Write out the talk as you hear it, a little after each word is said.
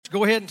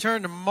Go ahead and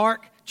turn to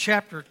Mark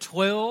chapter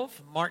 12.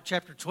 Mark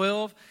chapter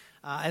 12.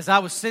 As I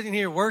was sitting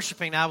here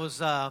worshiping, I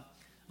was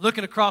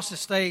looking across the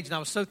stage, and I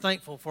was so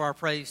thankful for our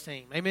praise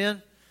team.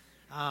 Amen?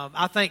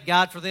 I thank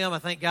God for them. I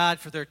thank God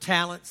for their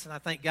talents, and I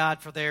thank God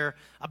for their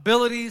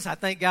abilities. I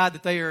thank God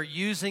that they are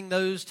using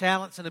those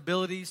talents and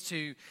abilities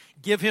to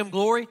give Him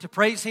glory, to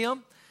praise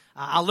Him.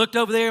 I looked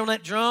over there on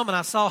that drum, and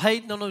I saw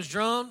Hayden on those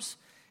drums,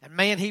 and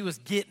man, he was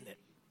getting it.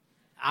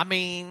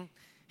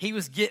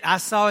 I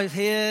saw his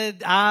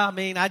head.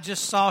 I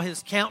just saw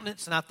his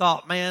countenance, and I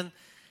thought, man,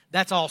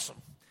 that's awesome.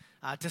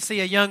 To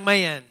see a young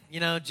man,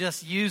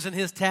 just using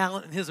his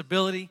talent and his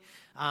ability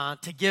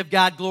to give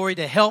God glory,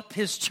 to help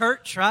His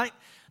church, right?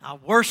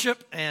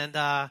 Worship, and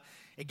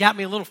it got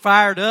me a little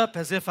fired up,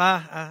 as if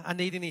I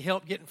need any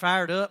help getting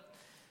fired up.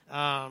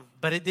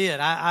 But it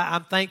did.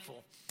 I'm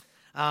thankful.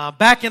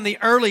 Back in the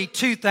early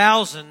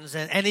 2000s,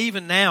 and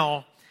even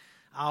now,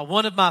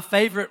 one of my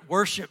favorite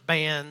worship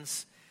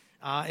bands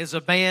is a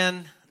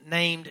band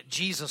named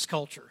Jesus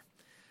Culture.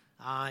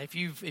 If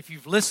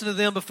you've listened to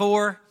them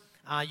before,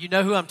 you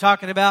know who I'm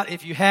talking about.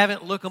 If you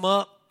haven't, look them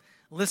up,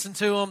 listen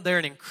to them. They're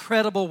an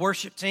incredible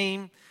worship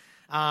team.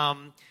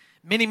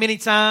 Many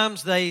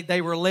times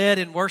they were led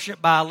in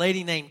worship by a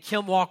lady named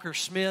Kim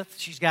Walker-Smith.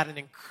 She's got an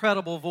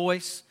incredible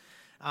voice.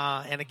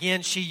 And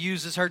again, she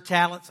uses her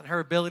talents and her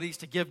abilities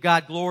to give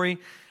God glory.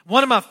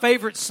 One of my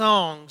favorite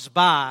songs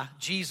by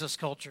Jesus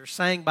Culture,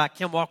 sang by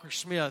Kim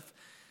Walker-Smith,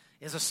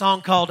 is a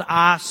song called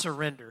I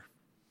Surrender.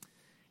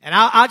 And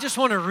I just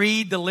want to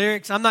read the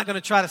lyrics. I'm not going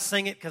to try to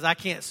sing it because I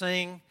can't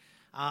sing,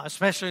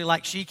 especially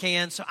like she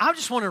can. So I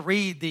just want to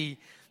read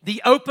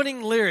the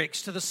opening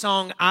lyrics to the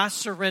song I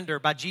Surrender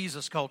by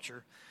Jesus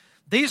Culture.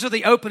 These are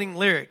the opening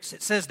lyrics.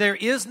 It says, "There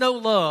is no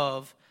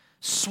love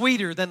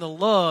sweeter than the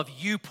love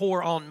you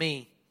pour on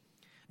me.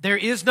 There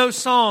is no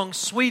song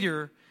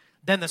sweeter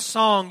than the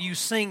song you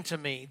sing to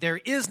me.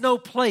 There is no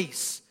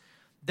place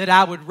that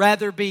I would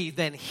rather be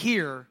than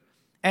here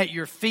at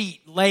your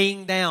feet,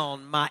 laying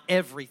down my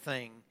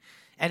everything."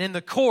 And in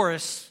the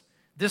chorus,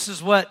 this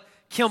is what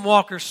Kim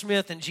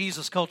Walker-Smith and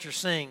Jesus Culture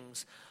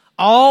sings.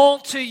 "All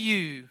to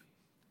you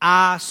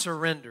I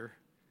surrender.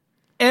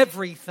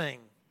 Everything,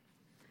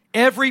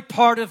 every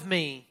part of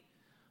me,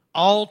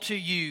 all to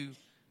you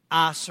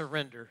I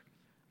surrender.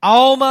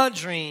 All my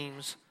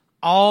dreams,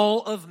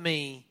 all of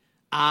me,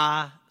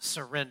 I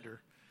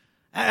surrender."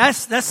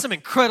 That's some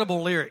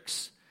incredible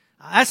lyrics.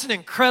 That's an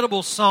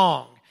incredible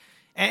song.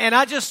 And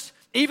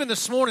even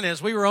this morning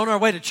as we were on our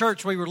way to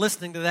church, we were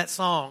listening to that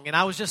song. And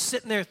I was just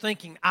sitting there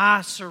thinking,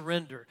 I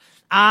surrender,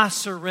 I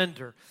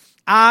surrender,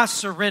 I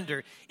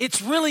surrender.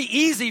 It's really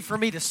easy for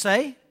me to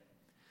say.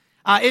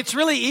 It's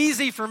really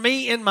easy for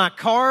me in my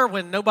car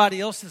when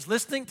nobody else is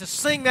listening to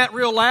sing that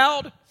real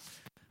loud.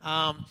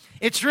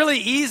 It's really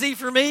easy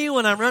for me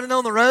when I'm running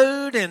on the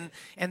road and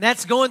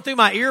that's going through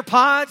my ear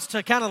pods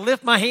to kind of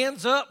lift my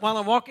hands up while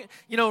I'm walking,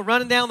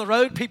 running down the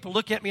road. People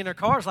look at me in their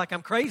cars like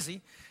I'm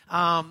crazy.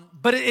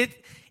 But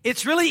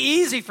it's really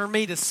easy for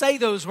me to say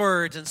those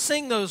words and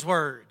sing those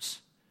words.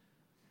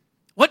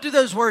 What do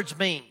those words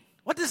mean?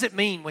 What does it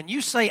mean when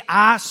you say,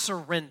 I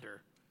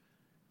surrender?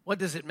 What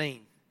does it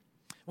mean?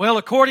 Well,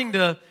 according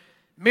to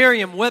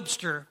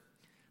Merriam-Webster,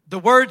 the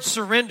word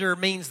surrender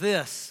means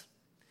this.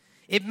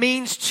 It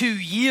means to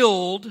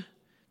yield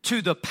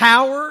to the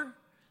power,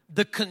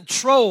 the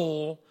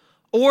control,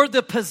 or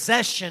the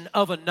possession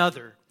of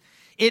another.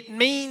 It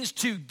means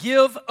to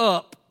give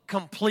up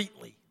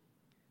completely.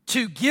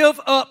 To give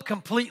up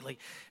completely.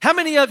 How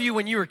many of you,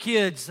 when you were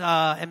kids,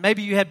 and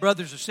maybe you had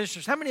brothers or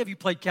sisters, how many of you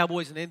played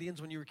Cowboys and Indians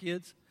when you were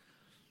kids?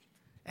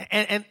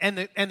 And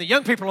the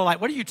young people are like,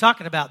 what are you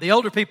talking about? The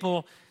older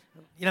people,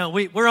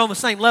 we're on the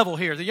same level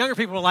here. The younger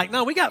people are like,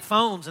 no, we got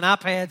phones and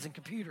iPads and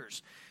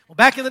computers. Well,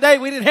 back in the day,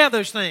 we didn't have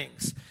those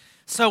things.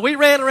 So we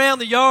ran around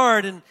the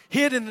yard and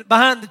hid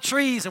behind the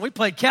trees, and we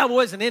played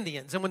Cowboys and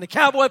Indians. And when the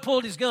cowboy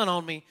pulled his gun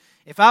on me,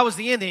 if I was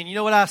the Indian, you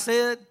know what I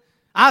said?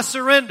 I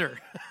surrender.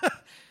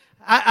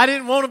 I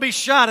didn't want to be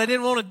shot. I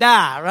didn't want to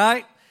die,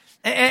 right?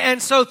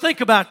 And so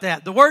think about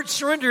that. The word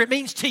surrender, it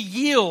means to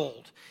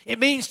yield. It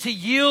means to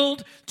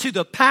yield to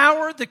the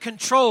power, the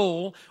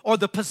control, or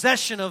the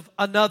possession of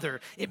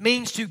another. It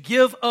means to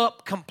give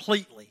up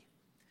completely.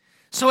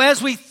 So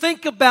as we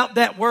think about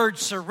that word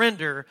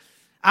surrender,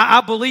 I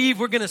believe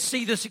we're going to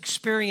see this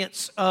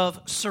experience of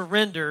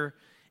surrender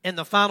in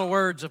the final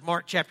words of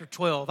Mark chapter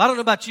 12. I don't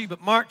know about you, but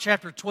Mark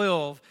chapter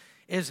 12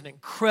 is an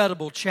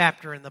incredible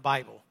chapter in the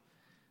Bible.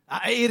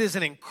 It is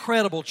an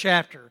incredible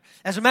chapter.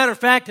 As a matter of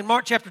fact, in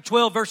Mark chapter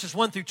 12, verses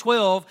 1 through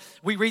 12,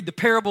 we read the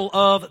parable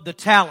of the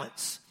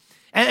talents.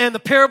 And the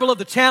parable of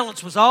the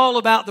talents was all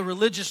about the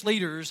religious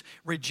leaders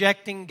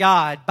rejecting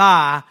God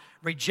by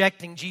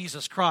rejecting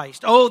Jesus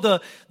Christ. Oh,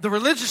 the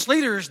religious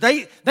leaders,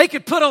 they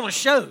could put on a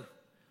show.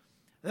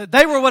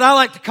 They were what I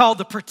like to call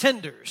the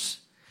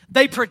pretenders.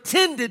 They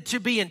pretended to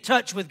be in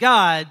touch with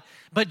God,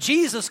 but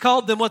Jesus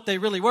called them what they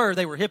really were.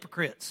 They were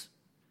hypocrites.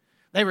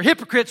 They were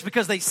hypocrites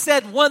because they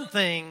said one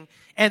thing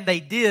and they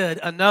did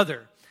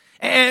another.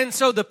 And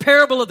so the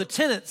parable of the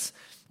talents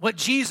what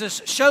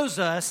Jesus shows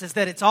us is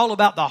that it's all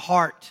about the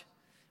heart.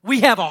 We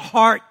have a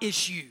heart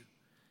issue.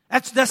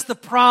 That's the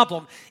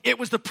problem. It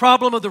was the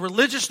problem of the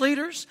religious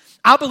leaders.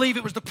 I believe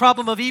it was the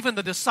problem of even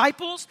the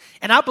disciples.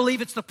 And I believe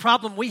it's the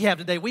problem we have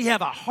today. We have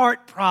a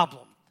heart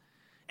problem.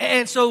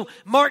 And so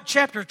Mark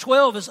chapter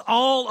 12 is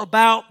all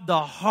about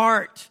the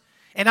heart.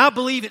 And I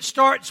believe it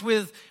starts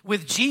with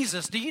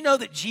Jesus. Do you know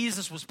that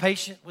Jesus was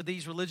patient with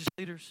these religious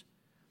leaders?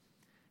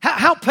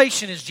 How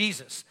patient is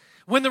Jesus?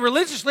 When the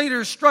religious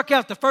leaders struck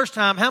out the first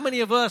time, how many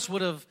of us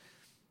would have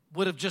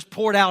just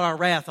poured out our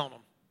wrath on them?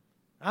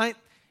 Right?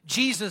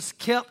 Jesus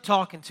kept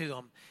talking to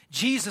them.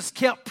 Jesus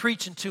kept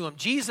preaching to them.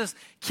 Jesus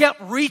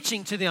kept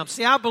reaching to them.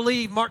 See, I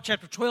believe Mark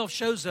chapter 12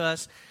 shows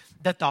us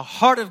that the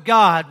heart of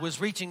God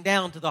was reaching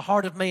down to the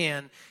heart of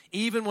man,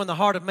 even when the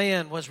heart of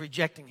man was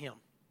rejecting him.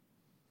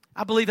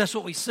 I believe that's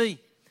what we see.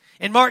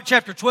 In Mark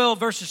chapter 12,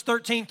 verses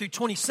 13 through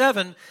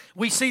 27,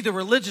 we see the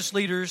religious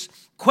leaders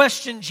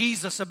question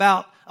Jesus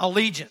about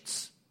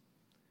allegiance.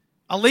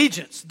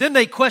 Allegiance. Then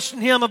they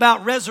question him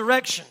about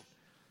resurrection.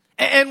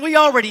 And we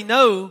already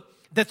know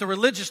that the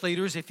religious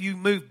leaders, if you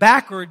move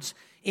backwards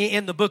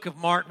in the book of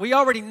Mark, we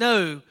already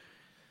know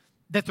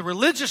that the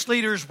religious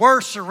leaders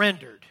were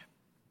surrendered.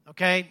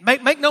 Okay?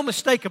 Make no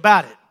mistake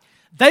about it.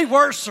 They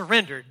were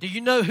surrendered. Do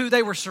you know who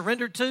they were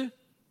surrendered to?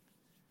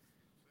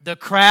 The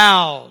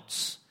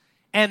crowds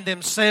and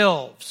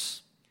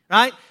themselves.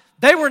 Right?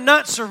 They were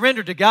not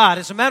surrendered to God.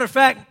 As a matter of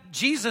fact,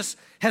 Jesus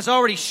has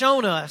already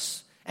shown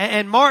us,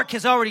 and Mark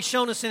has already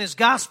shown us in his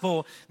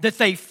gospel, that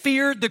they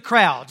feared the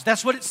crowds.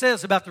 That's what it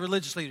says about the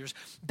religious leaders.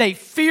 They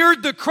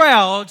feared the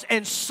crowds,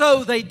 and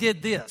so they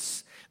did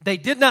this. They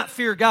did not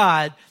fear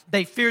God,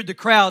 they feared the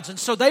crowds, and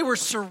so they were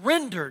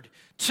surrendered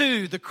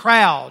to the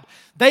crowd.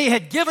 They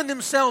had given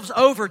themselves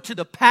over to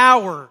the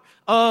power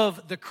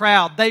of the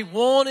crowd. They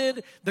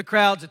wanted the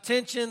crowd's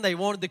attention. They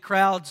wanted the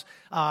crowd's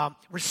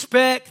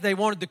respect. They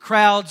wanted the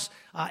crowd's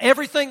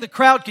everything the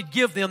crowd could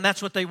give them.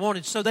 That's what they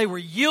wanted. So they were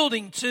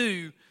yielding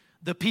to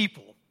the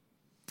people.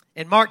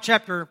 In Mark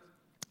chapter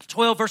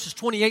 12, verses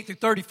 28 through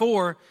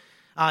 34,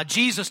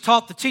 Jesus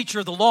taught the teacher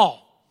of the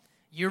law.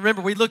 You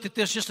remember we looked at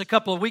this just a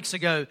couple of weeks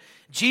ago.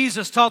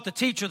 Jesus taught the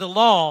teacher of the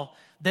law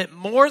that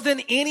more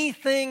than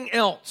anything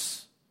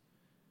else,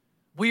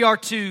 we are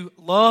to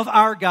love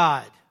our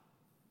God.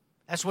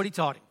 That's what he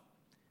taught him.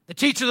 The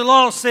teacher of the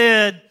law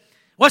said,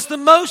 what's the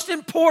most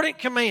important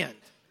command?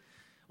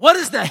 What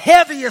is the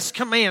heaviest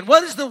command?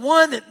 What is the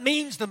one that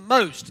means the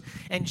most?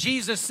 And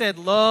Jesus said,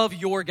 love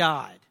your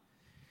God.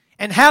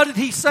 And how did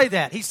he say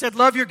that? He said,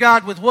 love your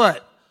God with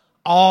what?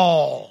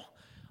 All.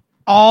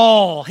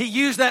 All. He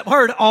used that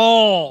word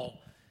all,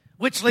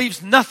 which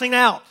leaves nothing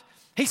out.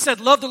 He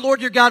said, love the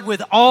Lord your God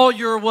with all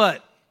your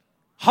what?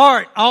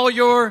 Heart, all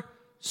your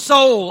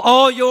soul,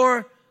 all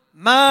your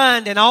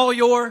mind, and all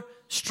your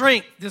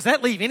strength. Does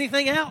that leave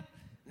anything out?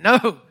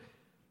 No.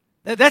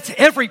 That's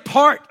every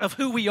part of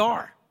who we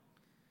are.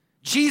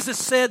 Jesus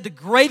said the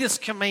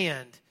greatest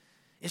command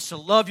is to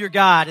love your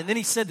God. And then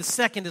he said the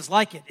second is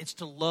like it. It's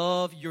to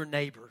love your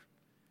neighbor.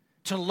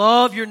 To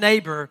love your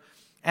neighbor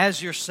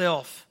as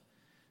yourself.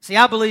 See,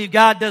 I believe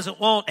God doesn't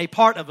want a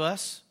part of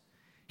us.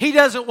 He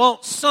doesn't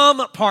want some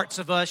parts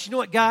of us. You know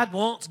what God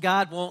wants?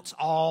 God wants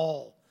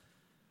all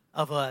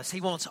of us. He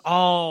wants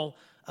all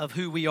of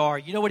who we are.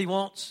 You know what he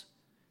wants?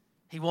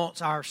 He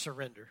wants our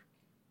surrender.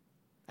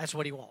 That's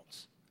what he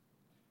wants.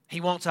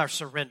 He wants our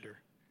surrender.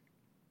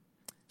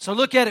 So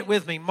look at it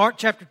with me. Mark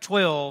chapter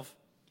 12,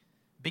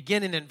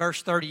 beginning in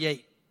verse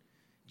 38.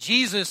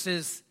 Jesus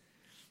is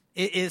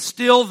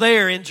still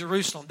there in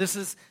Jerusalem. This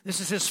is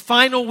his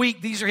final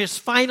week. These are his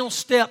final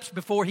steps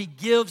before he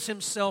gives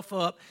himself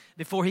up,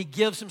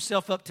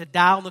 to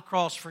die on the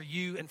cross for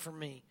you and for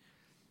me.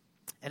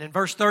 And in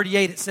verse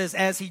 38 it says,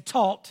 as he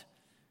taught,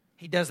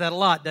 he does that a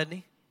lot, doesn't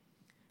he?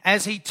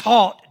 As he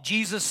taught,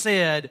 Jesus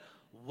said,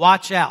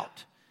 watch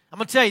out. I'm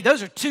going to tell you,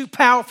 those are two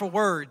powerful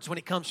words when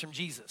it comes from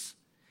Jesus.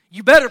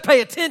 You better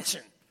pay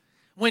attention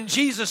when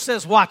Jesus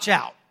says, watch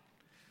out.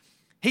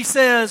 He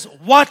says,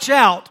 watch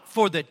out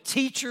for the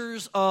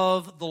teachers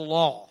of the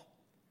law.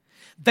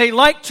 They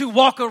like to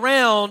walk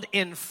around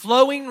in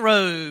flowing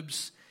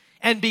robes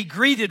and be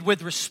greeted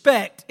with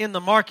respect in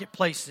the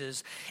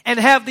marketplaces and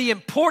have the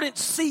important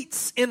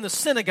seats in the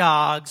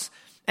synagogues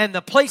and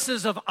the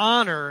places of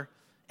honor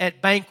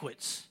at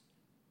banquets.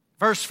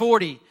 Verse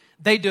 40,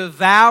 they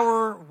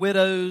devour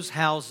widows'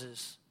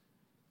 houses.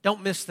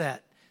 Don't miss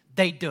that.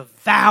 They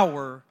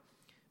devour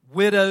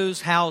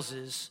widows'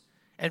 houses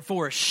and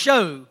for a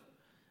show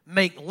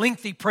make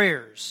lengthy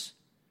prayers.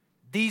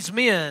 These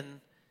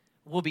men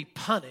will be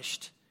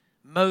punished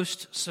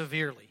most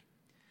severely.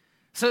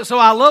 So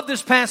I love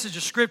this passage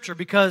of Scripture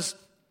because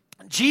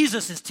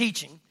Jesus is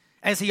teaching,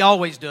 as he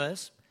always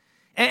does.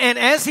 And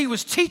as he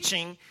was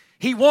teaching,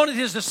 he wanted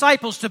his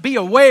disciples to be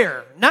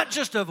aware, not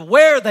just of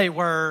where they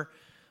were,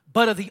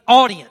 but of the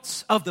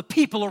audience, of the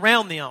people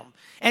around them.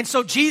 And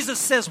so Jesus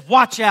says,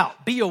 watch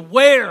out, be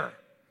aware,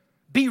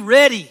 be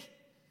ready.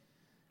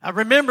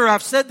 Remember,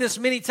 I've said this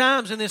many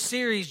times in this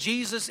series,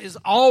 Jesus is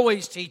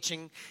always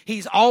teaching.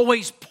 He's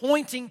always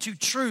pointing to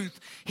truth.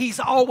 He's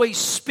always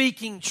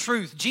speaking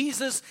truth.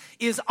 Jesus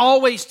is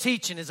always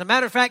teaching. As a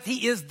matter of fact,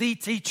 He is the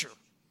teacher.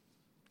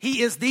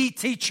 He is the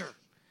teacher.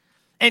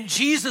 And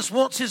Jesus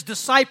wants His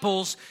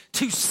disciples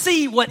to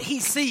see what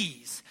He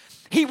sees.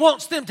 He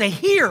wants them to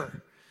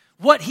hear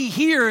what He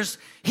hears.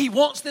 He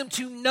wants them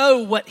to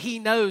know what He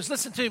knows.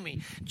 Listen to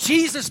me.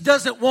 Jesus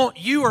doesn't want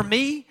you or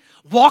me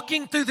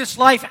walking through this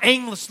life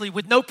aimlessly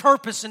with no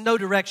purpose and no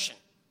direction.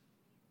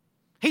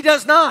 He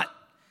does not.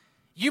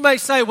 You may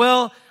say,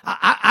 well,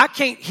 I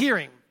can't hear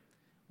Him.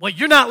 Well,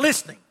 you're not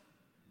listening,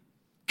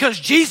 because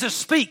Jesus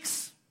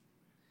speaks.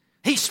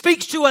 He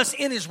speaks to us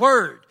in His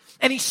Word,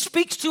 and He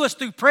speaks to us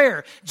through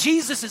prayer.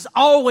 Jesus is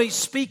always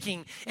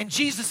speaking, and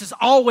Jesus is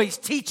always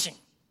teaching.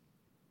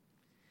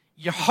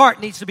 Your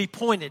heart needs to be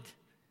pointed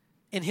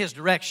in His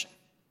direction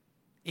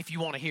if you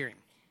want to hear Him.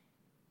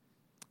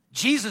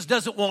 Jesus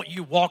doesn't want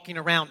you walking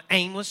around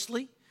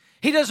aimlessly.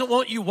 He doesn't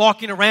want you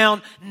walking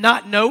around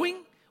not knowing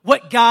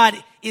what God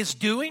is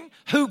doing,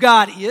 who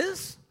God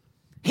is.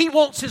 He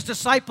wants His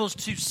disciples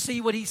to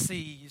see what He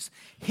sees,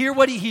 hear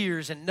what He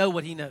hears, and know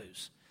what He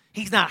knows.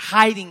 He's not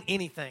hiding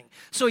anything.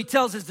 So He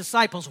tells His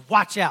disciples,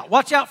 watch out.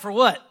 Watch out for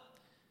what?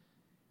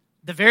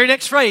 The very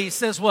next phrase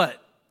says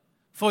what?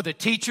 For the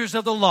teachers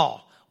of the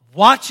law.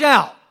 Watch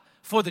out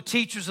for the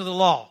teachers of the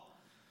law.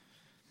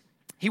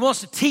 He wants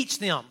to teach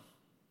them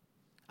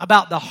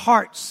about the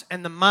hearts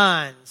and the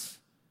minds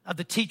of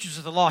the teachers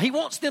of the law. He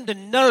wants them to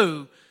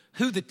know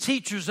who the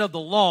teachers of the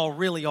law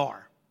really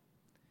are.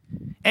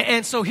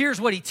 And so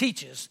here's what He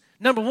teaches.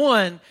 Number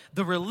one,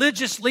 the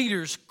religious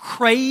leaders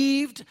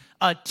craved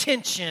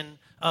attention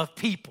of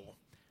people.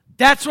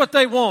 That's what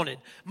they wanted.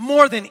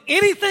 More than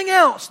anything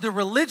else, the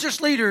religious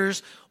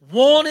leaders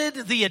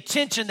wanted the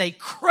attention. They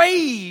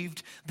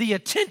craved the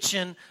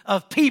attention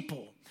of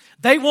people.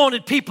 They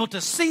wanted people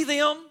to see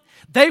them.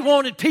 They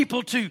wanted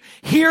people to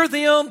hear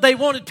them. They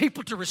wanted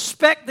people to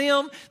respect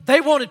them.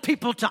 They wanted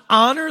people to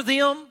honor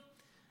them.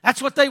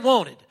 That's what they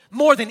wanted.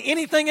 More than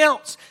anything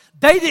else.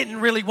 They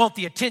didn't really want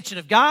the attention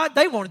of God.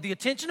 They wanted the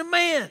attention of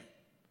man.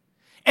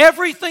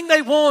 Everything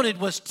they wanted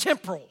was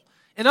temporal.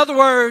 In other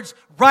words,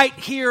 right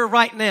here,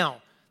 right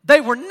now. They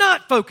were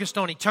not focused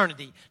on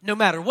eternity, no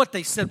matter what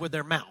they said with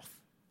their mouth.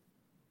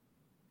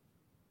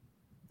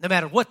 No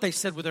matter what they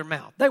said with their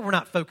mouth. They were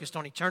not focused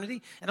on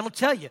eternity. And I'm going to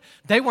tell you,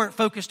 they weren't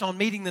focused on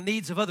meeting the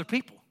needs of other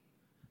people.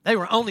 They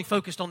were only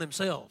focused on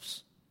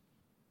themselves.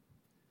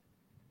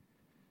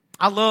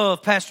 I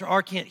love Pastor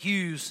R. Kent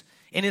Hughes.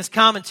 In his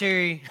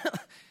commentary,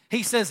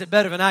 he says it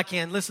better than I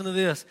can. Listen to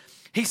this.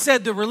 He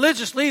said the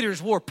religious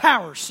leaders wore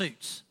power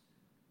suits.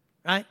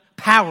 Right?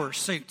 Power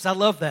suits. I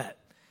love that.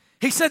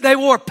 He said they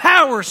wore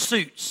power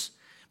suits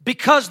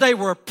because they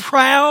were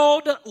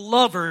proud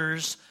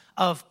lovers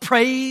of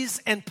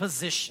praise and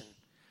position.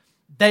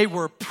 They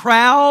were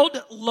proud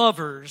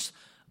lovers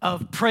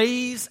of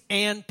praise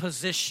and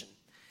position.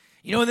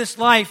 You know, in this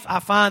life, I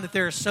find that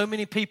there are so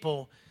many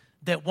people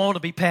that want to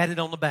be patted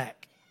on the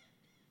back.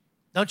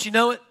 Don't you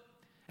know it?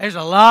 There's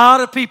a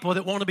lot of people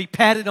that want to be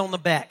patted on the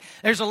back.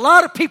 There's a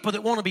lot of people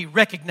that want to be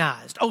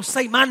recognized. Oh,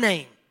 say my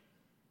name.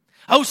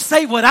 Oh,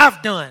 say what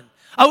I've done.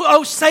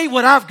 Oh, say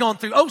what I've gone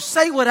through. Oh,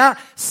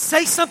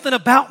 say something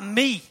about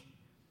me.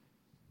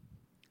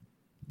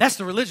 That's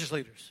the religious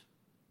leaders.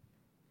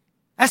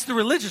 That's the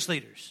religious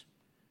leaders.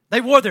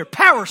 They wore their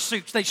power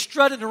suits. They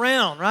strutted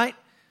around, right?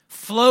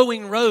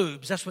 Flowing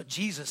robes. That's what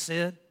Jesus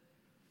said.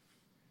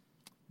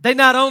 They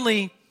not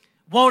only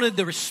wanted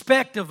the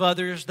respect of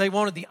others, they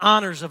wanted the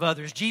honors of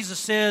others. Jesus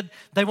said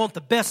they want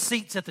the best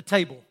seats at the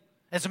table.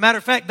 As a matter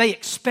of fact, they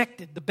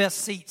expected the best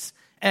seats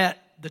at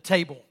the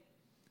table.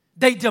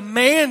 They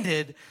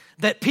demanded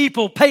that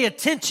people pay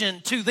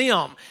attention to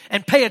them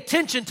and pay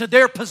attention to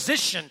their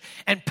position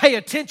and pay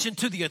attention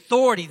to the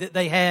authority that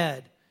they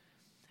had.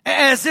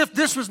 As if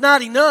this was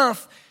not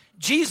enough,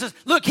 Jesus,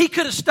 look, He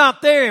could have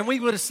stopped there and we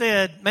would have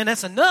said, man,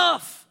 that's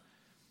enough.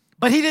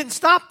 But He didn't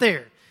stop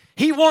there.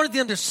 He wanted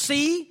them to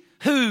see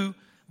who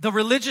the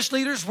religious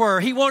leaders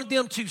were. He wanted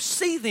them to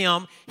see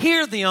them,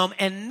 hear them,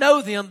 and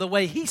know them the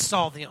way He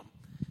saw them,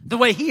 the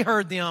way He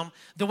heard them,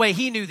 the way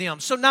He knew them.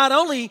 So not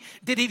only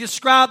did He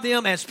describe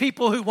them as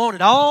people who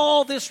wanted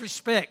all this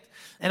respect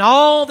and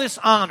all this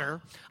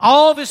honor,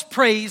 all this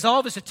praise,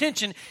 all this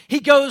attention,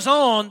 He goes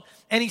on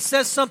and He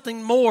says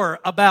something more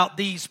about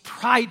these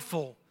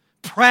prideful,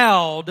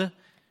 proud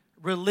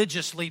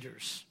religious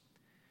leaders.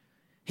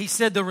 He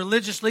said the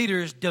religious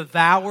leaders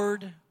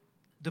devoured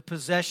the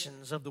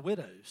possessions of the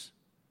widows.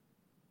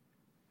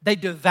 They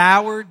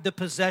devoured the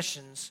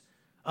possessions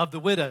of the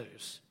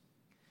widows.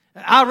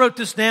 I wrote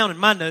this down in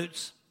my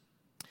notes.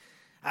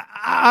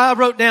 I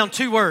wrote down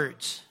two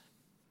words.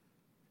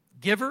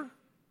 Giver,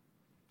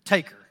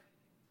 taker.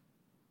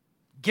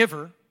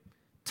 Giver,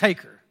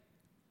 taker.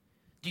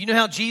 Do you know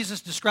how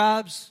Jesus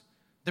describes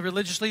the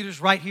religious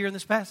leaders right here in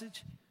this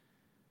passage?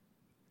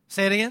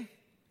 Say it again.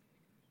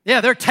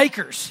 Yeah, they're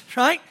takers,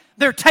 right?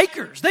 They're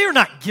takers. They are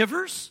not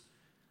givers.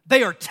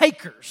 They are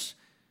takers.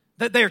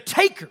 That they're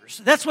takers.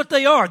 That's what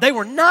they are. They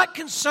were not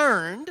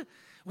concerned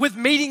with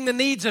meeting the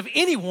needs of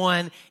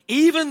anyone,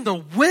 even the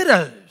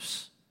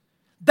widows.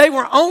 They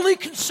were only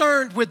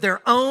concerned with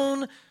their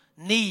own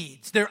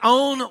needs, their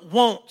own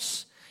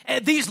wants.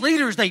 And these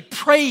leaders, they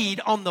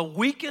preyed on the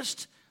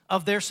weakest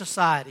of their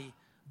society,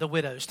 the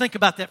widows. Think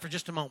about that for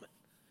just a moment.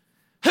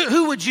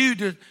 Who would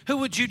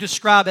you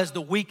describe as the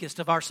weakest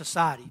of our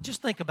society?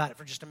 Just think about it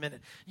for just a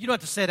minute. You don't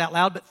have to say it out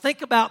loud, but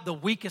think about the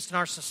weakest in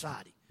our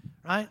society,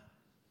 right?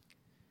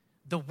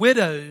 The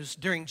widows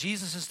during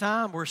Jesus'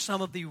 time were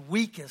some of the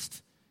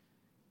weakest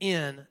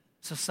in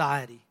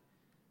society.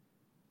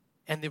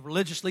 And the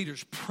religious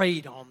leaders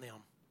preyed on them.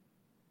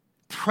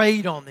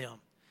 Preyed on them.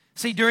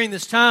 See, during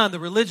this time, the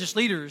religious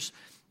leaders,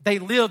 they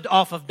lived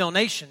off of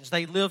donations.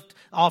 They lived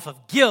off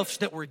of gifts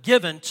that were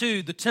given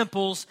to the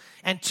temples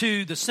and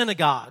to the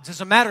synagogues.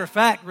 As a matter of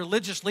fact,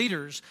 religious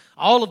leaders,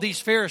 all of these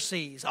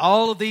Pharisees,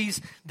 all of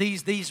these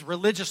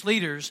religious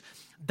leaders,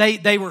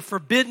 they were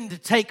forbidden to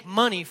take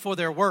money for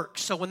their work.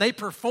 So when they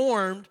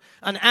performed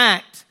an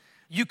act,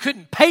 you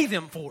couldn't pay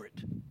them for it,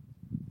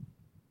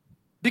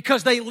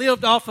 because they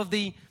lived off of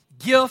the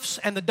gifts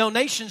and the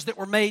donations that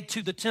were made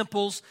to the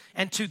temples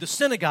and to the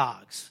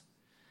synagogues.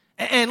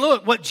 And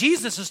look, what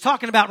Jesus is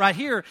talking about right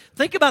here,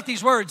 think about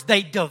these words.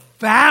 They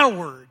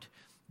devoured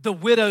the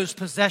widow's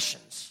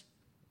possessions,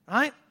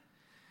 right?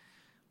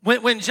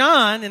 When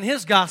John in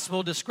his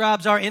gospel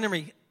describes our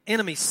enemy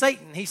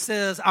Satan, he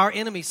says our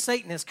enemy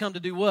Satan has come to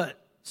do what?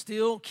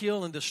 Steal,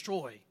 kill, and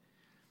destroy.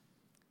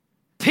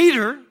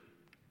 Peter,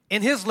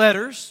 in his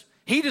letters,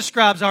 he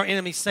describes our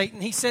enemy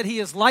Satan. He said he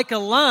is like a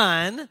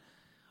lion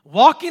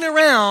walking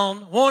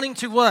around wanting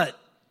to what?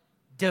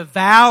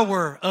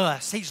 Devour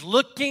us. He's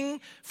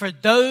looking for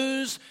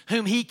those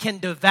whom he can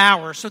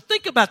devour. So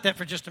think about that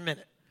for just a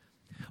minute.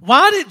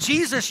 Why did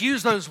Jesus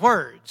use those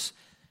words?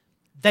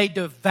 They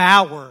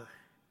devour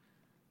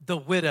the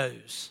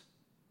widow's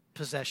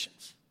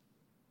possessions.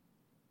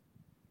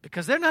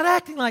 Because they're not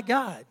acting like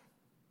God.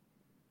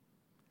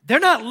 They're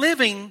not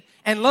living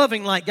and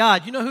loving like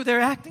God. You know who they're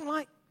acting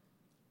like?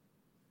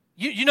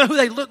 You know who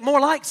they look more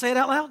like? Say it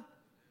out loud.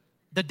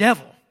 The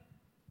devil.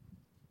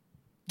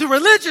 The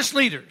religious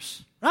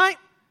leaders, right?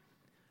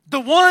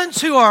 The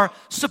ones who are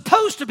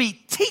supposed to be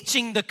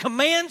teaching the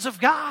commands of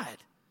God.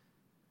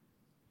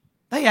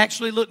 They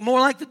actually look more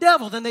like the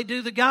devil than they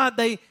do the God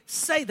they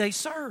say they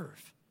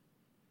serve.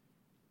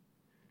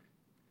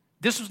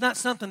 This was not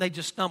something they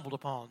just stumbled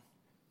upon.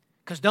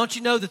 Because don't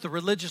you know that the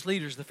religious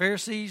leaders, the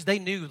Pharisees, they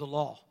knew the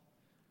law.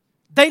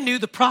 They knew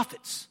the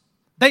prophets.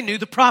 They knew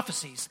the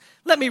prophecies.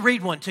 Let me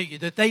read one to you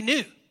that they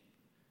knew.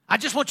 I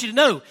just want you to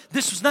know,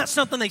 this was not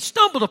something they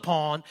stumbled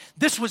upon.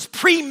 This was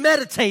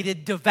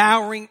premeditated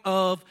devouring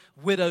of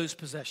widows'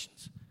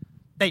 possessions.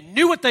 They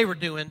knew what they were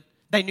doing.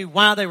 They knew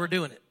why they were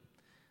doing it.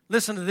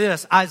 Listen to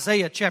this,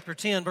 Isaiah chapter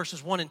 10,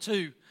 verses 1 and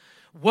 2.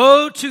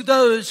 Woe to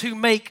those who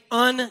make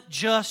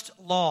unjust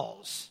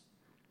laws,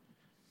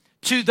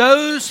 to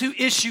those who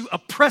issue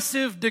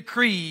oppressive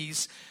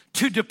decrees,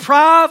 to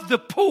deprive the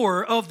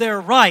poor of their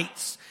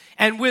rights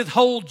and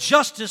withhold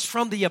justice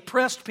from the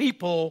oppressed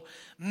people,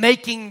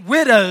 making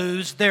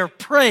widows their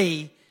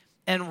prey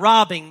and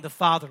robbing the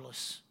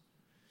fatherless.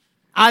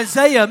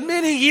 Isaiah,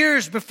 many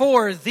years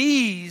before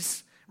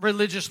these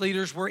religious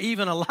leaders were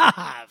even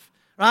alive,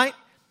 right?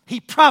 He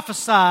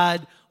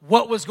prophesied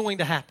what was going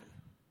to happen.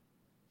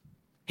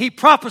 He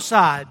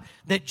prophesied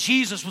that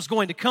Jesus was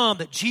going to come,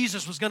 that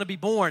Jesus was going to be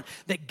born,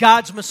 that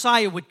God's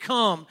Messiah would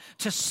come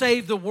to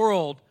save the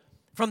world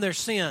from their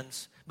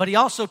sins. But he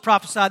also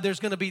prophesied there's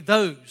going to be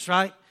those,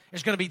 right?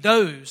 There's going to be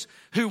those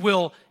who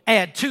will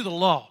add to the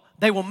law.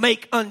 They will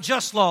make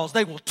unjust laws.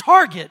 They will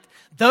target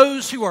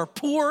those who are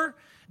poor.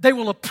 They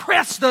will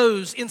oppress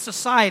those in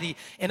society.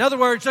 In other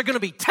words, they're going to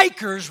be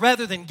takers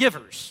rather than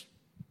givers.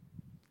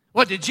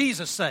 What did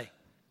Jesus say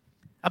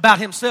about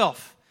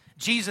himself?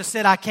 Jesus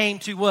said, I came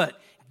to what?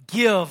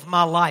 Give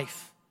my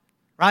life,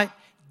 right?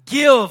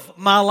 Give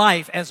my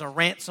life as a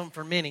ransom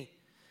for many.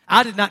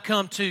 I did not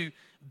come to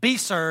be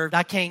served.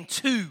 I came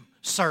to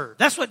serve.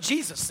 That's what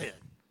Jesus said.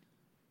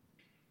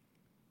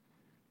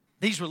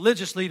 These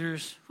religious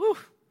leaders, whew,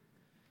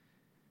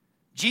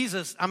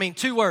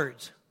 two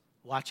words,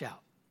 watch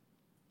out.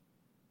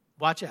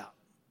 Watch out.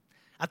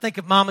 I think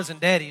of mamas and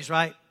daddies,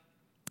 right?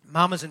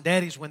 Mamas and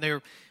daddies when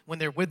they're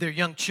with their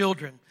young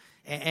children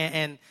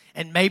and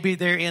maybe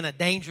they're in a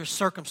dangerous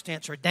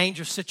circumstance or a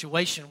dangerous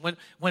situation.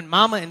 When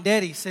mama and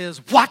daddy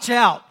says, watch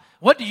out,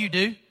 what do you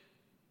do?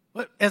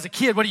 As a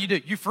kid, what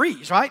do? You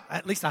freeze, right?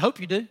 At least I hope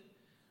you do,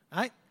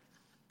 right?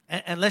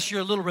 Unless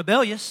you're a little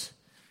rebellious,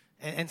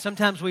 and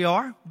sometimes we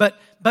are. But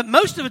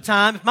most of the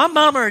time, if my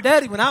mama or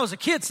daddy, when I was a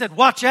kid, said,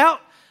 watch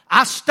out,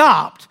 I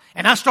stopped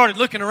and I started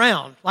looking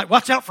around. Like,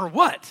 watch out for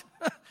what?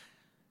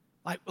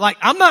 like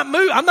I'm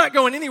not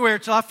going anywhere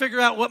until I figure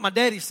out what my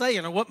daddy's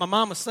saying or what my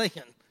mama's saying.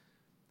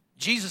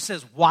 Jesus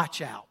says, watch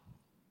out.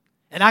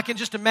 And I can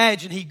just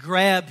imagine he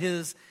grabbed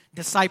his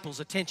disciples'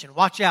 attention.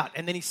 Watch out.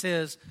 And then he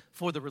says,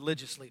 for the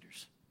religious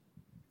leaders,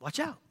 watch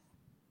out.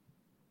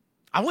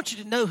 I want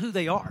you to know who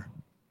they are.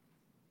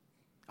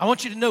 I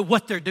want you to know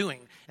what they're doing,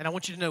 and I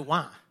want you to know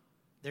why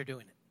they're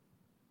doing it.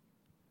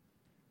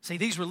 See,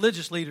 these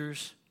religious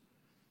leaders,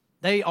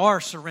 they are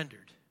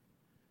surrendered,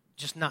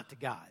 just not to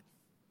God.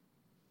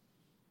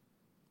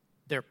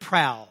 They're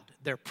proud,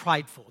 they're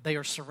prideful, they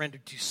are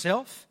surrendered to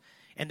self,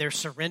 and they're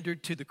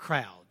surrendered to the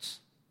crowds.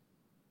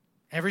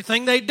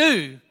 Everything they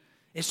do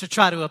is to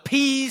try to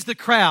appease the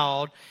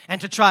crowd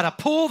and to try to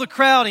pull the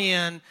crowd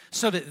in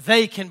so that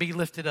they can be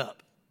lifted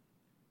up.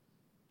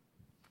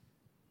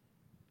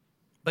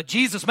 But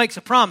Jesus makes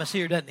a promise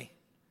here, doesn't he?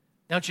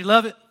 Don't you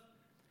love it?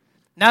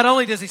 Not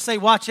only does he say,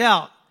 watch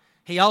out,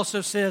 he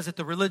also says that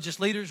the religious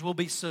leaders will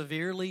be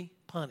severely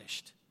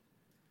punished.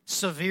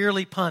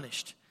 Severely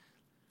punished.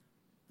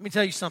 Let me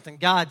tell you something.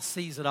 God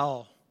sees it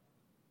all.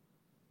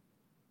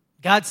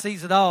 God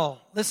sees it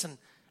all. Listen,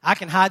 I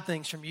can hide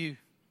things from you,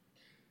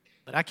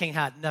 but I can't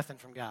hide nothing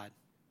from God.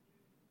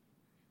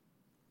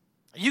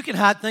 You can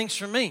hide things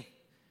from me,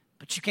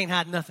 but you can't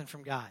hide nothing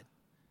from God.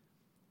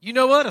 You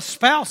know what? A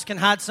spouse can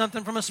hide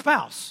something from a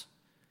spouse,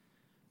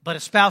 but a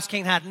spouse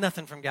can't hide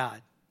nothing from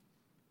God.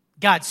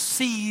 God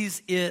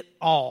sees it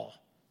all.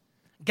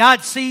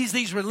 God sees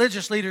these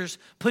religious leaders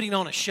putting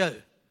on a show,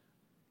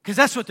 because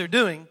that's what they're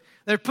doing.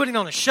 They're putting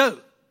on a show.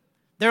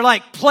 They're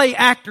like play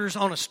actors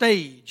on a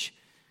stage.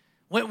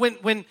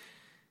 When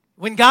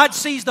God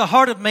sees the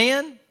heart of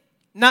man,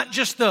 not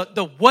just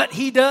the what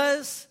he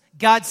does,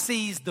 God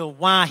sees the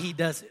why he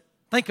does it.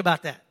 Think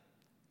about that.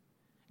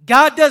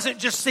 God doesn't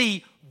just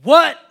see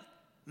what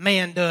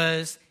man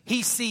does,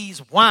 he sees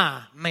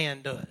why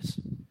man does.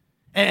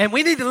 And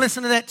we need to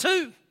listen to that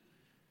too.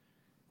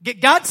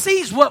 God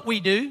sees what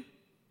we do,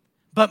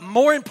 but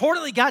more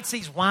importantly, God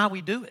sees why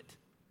we do it.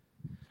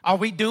 Are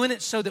we doing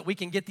it so that we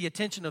can get the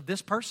attention of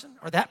this person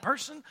or that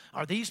person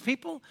or these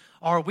people?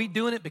 Or are we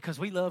doing it because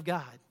we love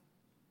God?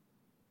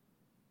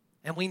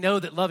 And we know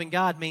that loving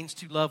God means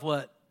to love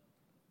what?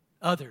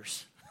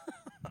 Others.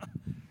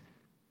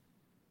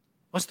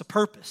 What's the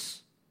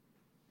purpose?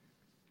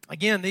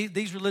 Again,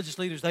 these religious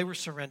leaders, they were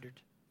surrendered.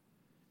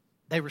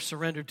 They were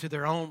surrendered to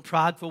their own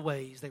prideful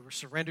ways. They were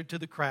surrendered to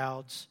the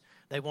crowds.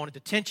 They wanted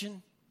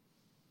attention.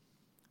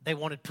 They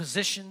wanted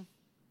position.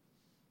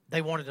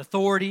 They wanted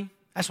authority.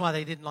 That's why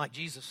they didn't like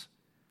Jesus.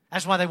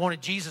 That's why they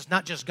wanted Jesus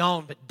not just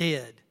gone, but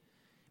dead.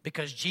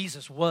 Because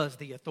Jesus was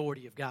the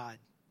authority of God.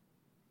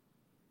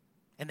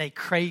 And they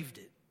craved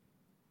it.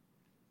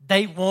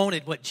 They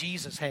wanted what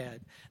Jesus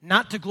had.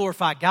 Not to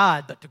glorify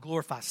God, but to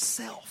glorify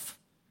self.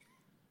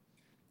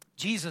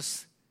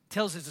 Jesus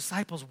tells his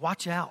disciples,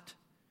 watch out.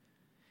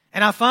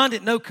 And I find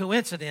it no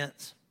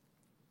coincidence.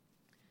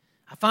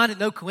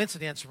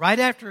 Right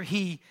after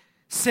he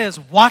says,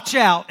 watch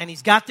out, and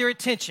he's got their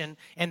attention,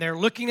 and they're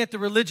looking at the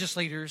religious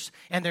leaders,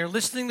 and they're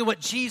listening to what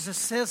Jesus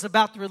says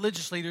about the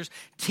religious leaders,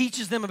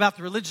 teaches them about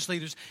the religious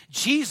leaders.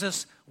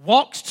 Jesus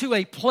walks to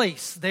a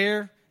place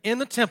there in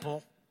the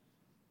temple,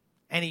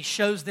 and he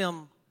shows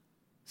them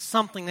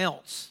something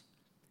else.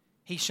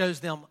 He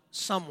shows them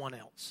someone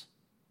else.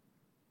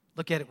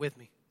 Look at it with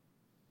me.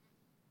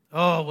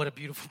 Oh, what a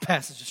beautiful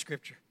passage of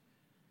Scripture.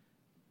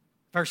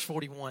 Verse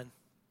 41.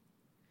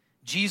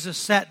 Jesus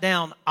sat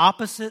down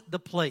opposite the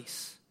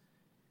place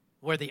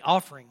where the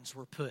offerings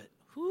were put.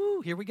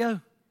 Whoo, here we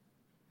go.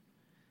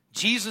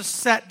 Jesus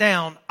sat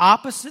down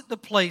opposite the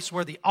place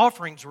where the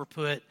offerings were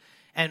put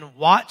and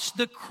watched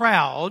the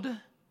crowd.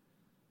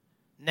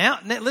 Now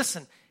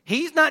listen,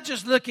 he's not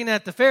just looking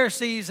at the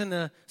Pharisees and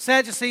the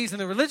Sadducees and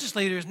the religious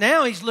leaders.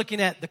 Now he's looking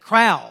at the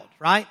crowd,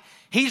 right?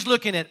 He's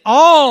looking at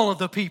all of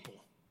the people.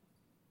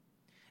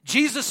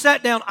 Jesus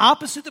sat down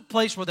opposite the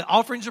place where the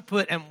offerings are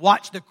put and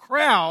watched the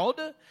crowd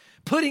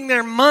putting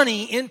their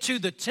money into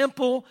the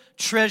temple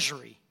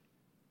treasury.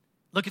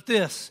 Look at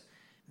this.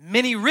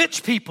 Many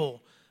rich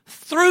people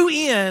threw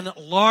in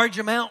large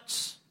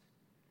amounts,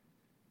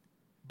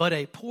 but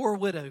a poor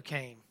widow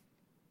came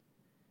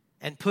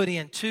and put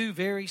in 2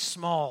 very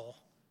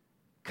small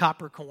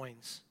copper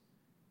coins,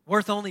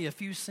 worth only a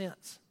few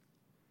cents.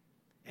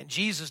 And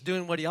Jesus,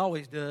 doing what he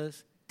always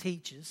does,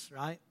 teaches,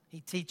 right?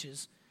 He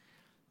teaches.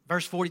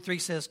 Verse 43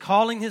 says,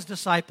 calling his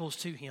disciples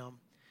to him,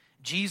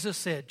 Jesus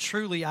said,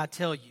 truly I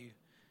tell you,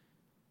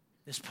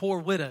 this poor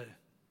widow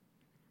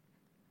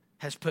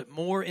has put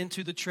more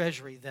into the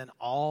treasury than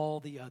all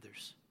the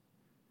others.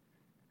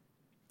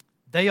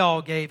 They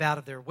all gave out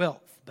of their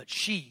wealth, but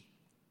she,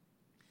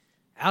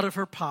 out of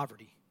her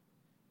poverty,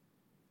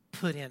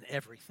 put in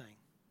everything.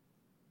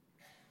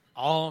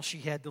 All she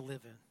had to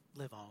live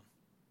on.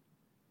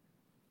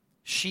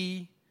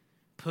 She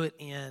put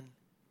in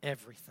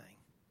everything.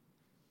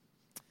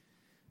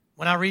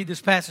 When I read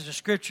this passage of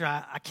Scripture,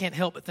 I can't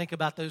help but think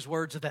about those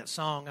words of that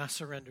song, I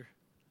Surrender.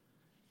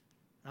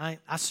 Right?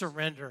 I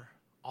surrender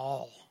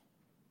all.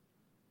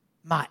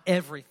 My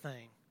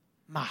everything.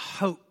 My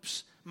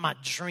hopes. My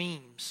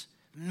dreams.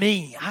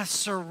 Me. I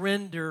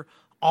surrender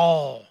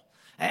all.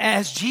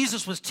 As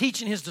Jesus was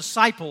teaching his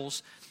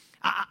disciples,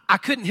 I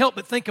couldn't help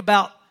but think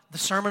about the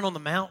Sermon on the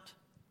Mount.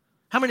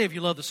 How many of you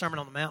love the Sermon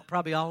on the Mount?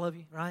 Probably all of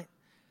you, right?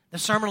 The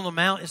Sermon on the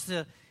Mount is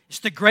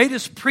the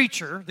greatest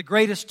preacher, the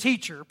greatest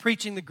teacher,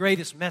 preaching the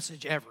greatest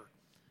message ever.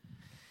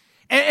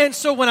 And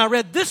so when I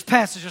read this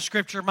passage of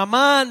Scripture, my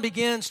mind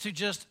begins to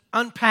just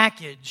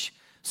unpackage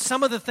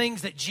some of the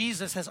things that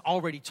Jesus has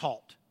already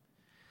taught.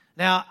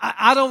 Now,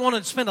 I don't want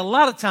to spend a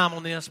lot of time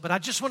on this, but I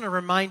just want to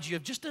remind you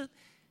of just a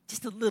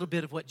little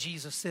bit of what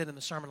Jesus said in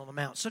the Sermon on the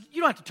Mount. So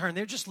you don't have to turn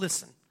there, just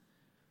listen.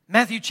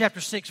 Matthew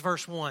chapter 6,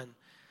 verse 1.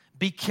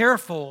 Be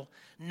careful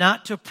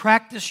not to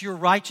practice your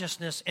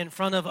righteousness in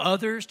front of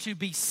others to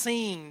be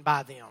seen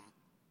by them.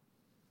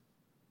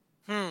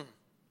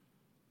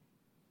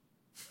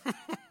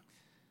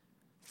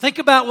 Think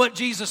about what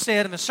Jesus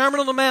said in the Sermon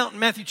on the Mount in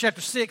Matthew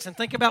chapter 6, and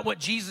think about what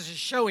Jesus is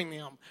showing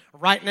them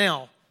right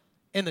now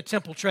in the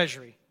temple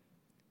treasury.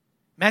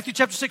 Matthew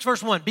chapter 6,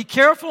 verse 1. Be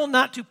careful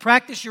not to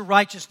practice your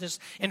righteousness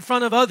in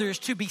front of others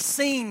to be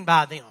seen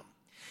by them.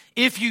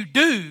 If you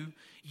do,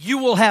 you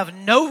will have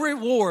no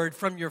reward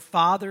from your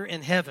Father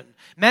in heaven.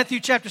 Matthew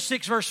chapter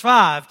 6, verse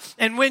 5.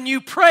 And when you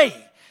pray,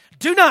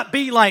 do not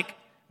be like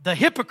the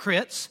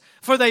hypocrites,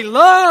 for they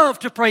love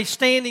to pray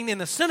standing in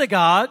the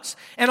synagogues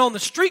and on the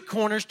street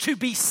corners to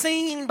be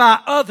seen by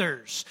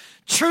others.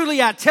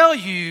 Truly I tell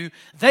you,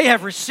 they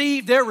have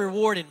received their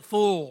reward in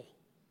full.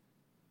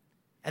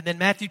 And then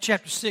Matthew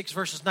chapter 6,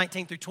 verses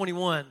 19 through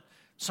 21,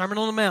 Sermon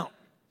on the Mount.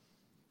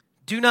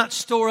 Do not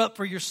store up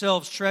for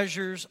yourselves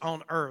treasures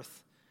on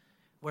earth,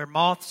 where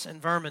moths and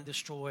vermin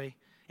destroy,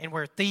 and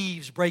where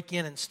thieves break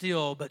in and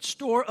steal, but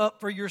store up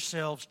for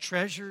yourselves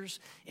treasures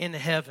in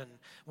heaven,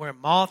 where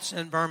moths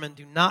and vermin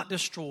do not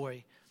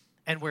destroy,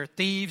 and where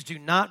thieves do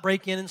not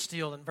break in and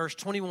steal. In verse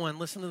 21,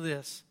 listen to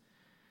this.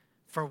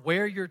 For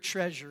where your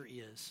treasure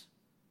is,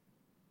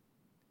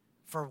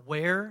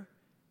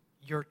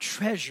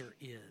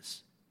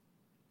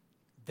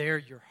 there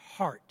your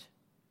heart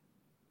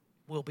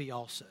will be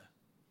also.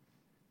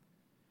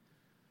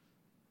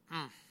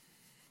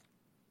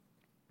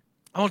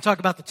 I want to talk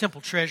about the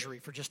temple treasury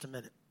for just a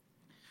minute.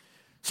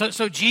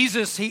 So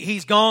Jesus,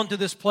 he's gone to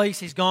this place.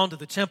 He's gone to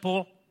the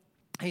temple.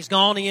 He's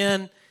gone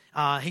in.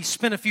 He's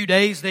spent a few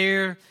days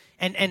there.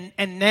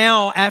 And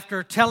now,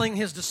 after telling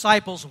his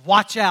disciples,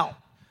 watch out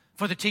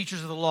for the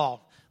teachers of the law.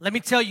 Let me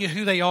tell you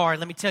who they are, and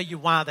let me tell you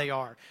why they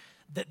are.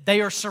 That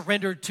they are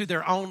surrendered to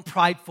their own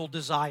prideful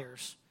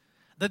desires.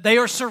 That they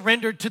are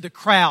surrendered to the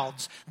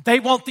crowds. They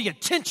want the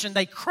attention.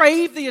 They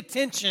crave the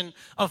attention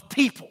of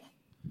people.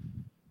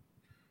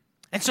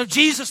 And so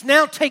Jesus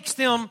now takes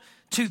them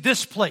to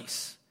this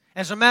place.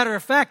 As a matter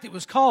of fact, it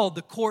was called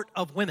the Court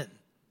of Women.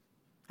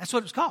 That's what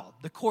it was called,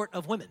 the Court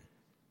of Women.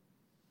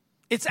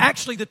 It's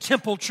actually the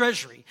temple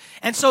treasury.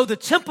 And so the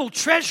temple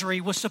treasury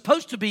was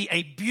supposed to be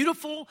a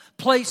beautiful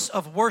place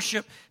of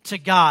worship to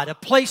God, a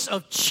place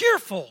of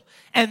cheerful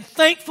and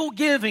thankful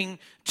giving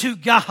to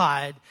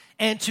God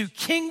and to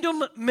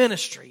kingdom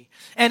ministry.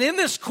 And in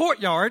this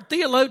courtyard,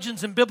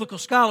 theologians and biblical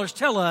scholars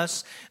tell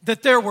us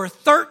that there were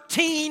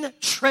 13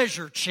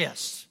 treasure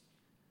chests.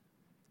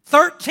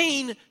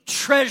 13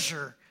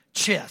 treasure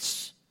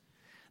chests.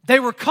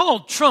 They were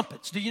called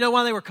trumpets. Do you know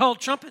why they were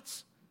called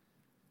trumpets?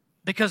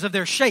 Because of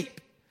their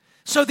shape.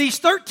 So these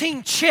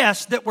 13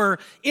 chests that were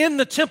in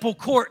the temple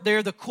court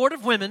there, the Court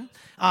of Women,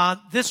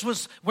 this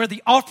was where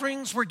the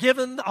offerings were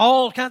given,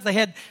 all kinds. They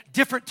had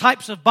different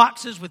types of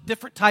boxes with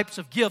different types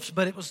of gifts,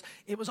 but it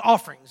was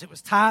offerings. It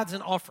was tithes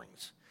and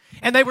offerings.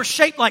 And they were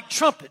shaped like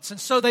trumpets, and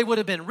so they would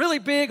have been really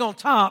big on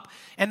top,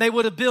 and they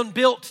would have been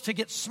built to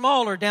get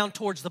smaller down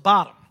towards the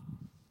bottom.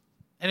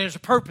 And there's a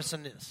purpose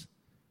in this,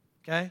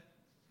 okay?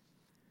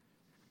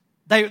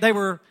 They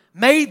were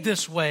made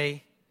this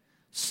way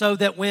so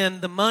that when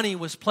the money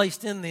was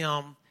placed in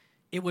them,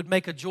 it would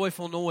make a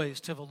joyful noise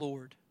to the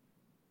Lord.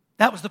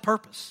 That was the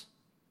purpose.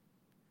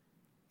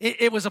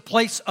 It was a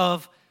place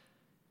of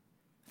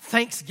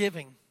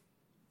thanksgiving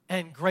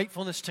and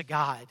gratefulness to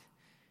God.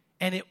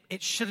 And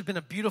it should have been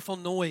a beautiful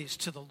noise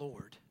to the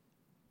Lord.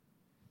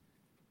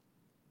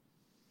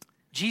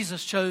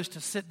 Jesus chose to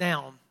sit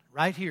down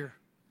right here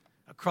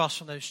across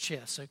from those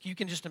chests. So you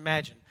can just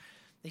imagine,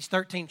 these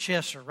 13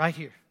 chests are right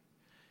here.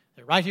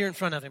 They're right here in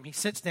front of him. He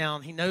sits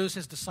down. He knows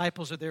his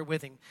disciples are there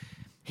with him.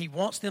 He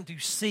wants them to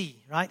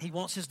see, right? He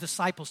wants his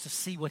disciples to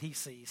see what he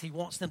sees. He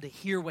wants them to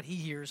hear what he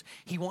hears.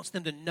 He wants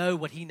them to know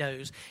what he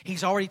knows.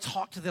 He's already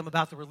talked to them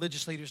about the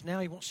religious leaders.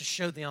 Now he wants to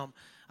show them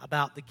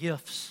about the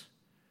gifts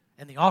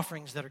and the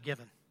offerings that are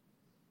given.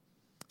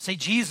 See,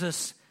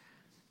 Jesus,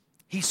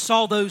 he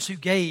saw those who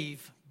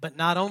gave, but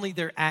not only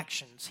their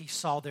actions, he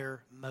saw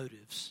their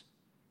motives,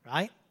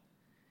 right?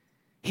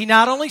 He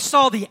not only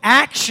saw the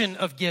action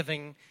of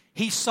giving,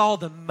 he saw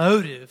the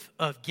motive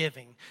of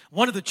giving.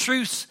 One of the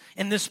truths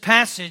in this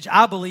passage,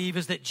 I believe,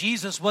 is that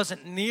Jesus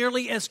wasn't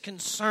nearly as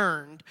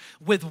concerned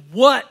with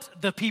what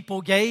the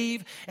people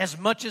gave as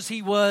much as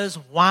he was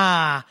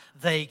why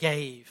they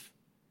gave.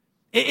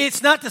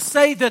 It's not to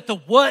say that the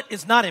what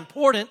is not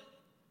important.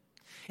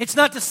 It's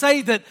not to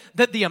say that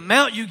the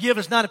amount you give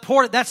is not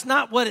important. That's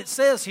not what it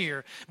says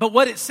here. But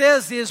what it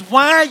says is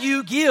why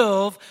you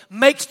give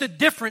makes the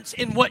difference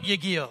in what you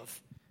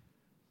give.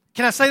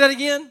 Can I say that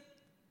again?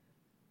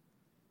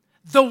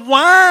 The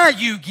why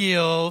you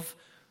give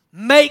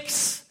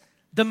makes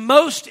the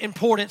most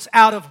importance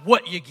out of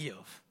what you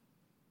give.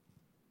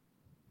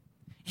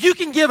 You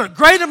can give a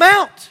great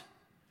amount,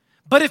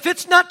 but if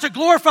it's not to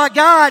glorify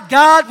God,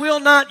 God will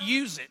not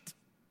use it.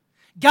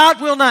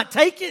 God will not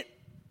take it.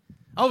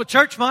 Oh, the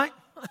church might.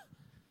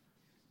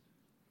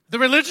 The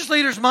religious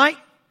leaders might.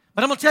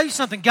 But I'm going to tell you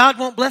something. God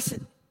won't bless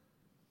it.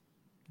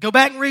 Go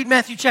back and read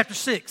Matthew chapter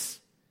 6.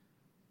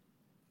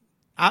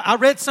 I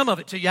read some of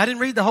it to you. I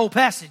didn't read the whole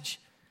passage,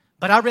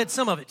 but I read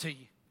some of it to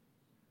you.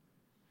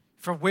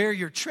 For where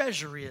your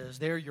treasure is,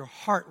 there your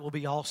heart will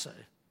be also.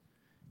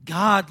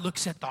 God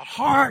looks at the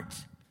heart.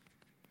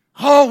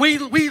 Oh, we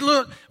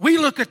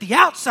look at the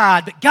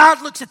outside, but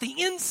God looks at the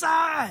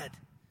inside.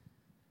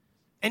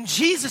 And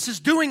Jesus is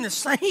doing the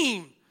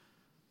same.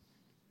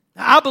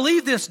 Now, I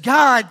believe this.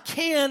 God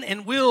can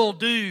and will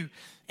do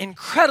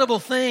incredible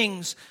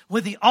things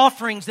with the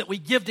offerings that we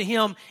give to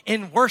Him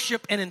in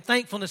worship and in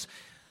thankfulness.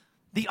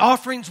 The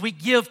offerings we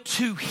give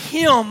to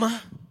Him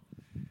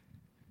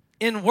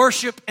in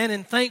worship and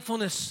in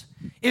thankfulness.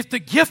 If the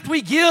gift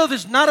we give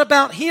is not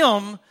about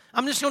Him,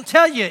 I'm just going to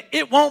tell you,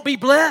 it won't be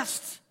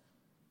blessed.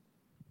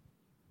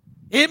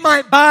 It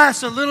might buy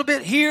us a little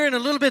bit here and a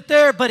little bit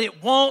there, but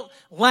it won't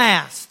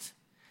last.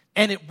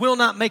 And it will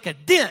not make a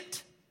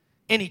dent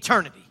in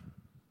eternity.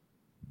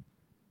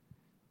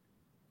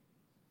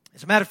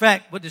 As a matter of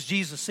fact, what does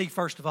Jesus see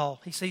first of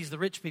all? He sees the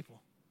rich people.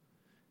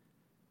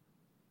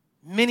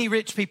 Many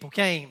rich people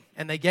came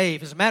and they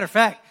gave. As a matter of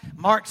fact,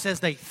 Mark says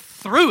they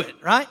threw it,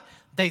 right?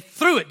 They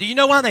threw it. Do you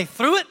know why they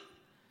threw it?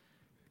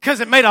 Because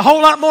it made a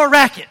whole lot more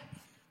racket.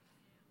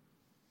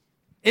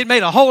 It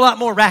made a whole lot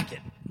more racket.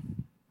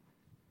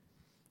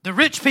 The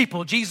rich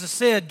people, Jesus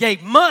said,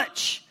 gave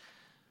much,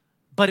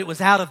 but it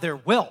was out of their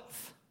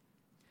wealth.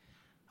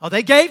 Oh,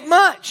 they gave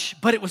much,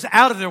 but it was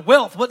out of their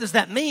wealth. What does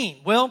that mean?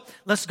 Well,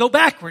 let's go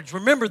backwards.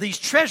 Remember these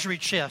treasury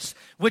chests,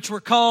 which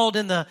were called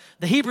in the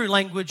Hebrew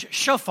language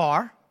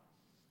shofar,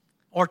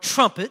 or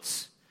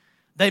trumpets.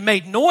 They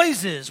made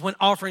noises when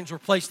offerings were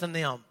placed in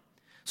them.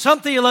 Some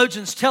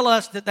theologians tell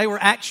us that they were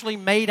actually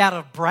made out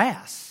of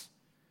brass.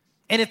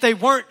 And if they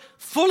weren't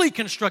fully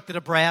constructed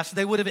of brass,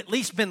 they would have at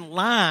least been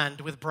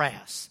lined with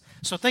brass.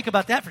 So think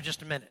about that for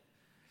just a minute,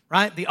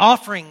 right? The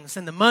offerings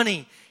and the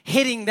money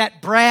hitting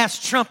that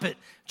brass trumpet,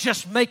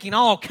 just making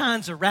all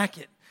kinds of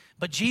racket.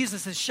 But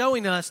Jesus is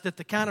showing us that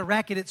the kind of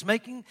racket it's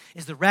making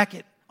is the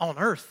racket on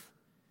earth.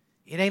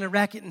 It ain't a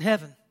racket in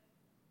heaven.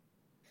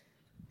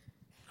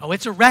 Oh,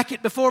 it's a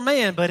racket before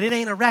man, but it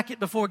ain't a racket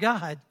before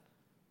God.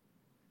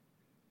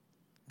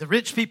 The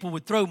rich people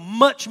would throw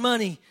much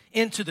money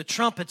into the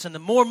trumpets, and the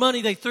more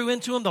money they threw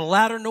into them, the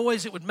louder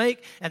noise it would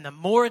make, and the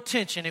more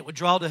attention it would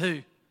draw to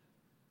who?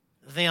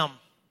 Them.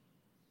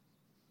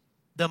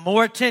 The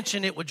more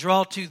attention it would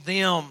draw to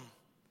them.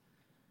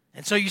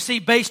 And so you see,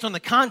 based on the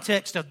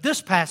context of this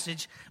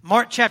passage,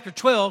 Mark chapter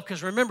 12,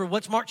 because remember,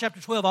 what's Mark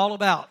chapter 12 all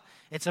about?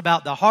 It's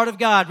about the heart of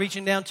God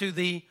reaching down to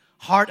the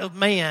heart of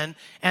man,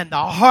 and the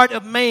heart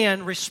of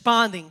man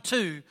responding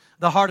to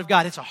the heart of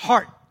God. It's a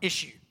heart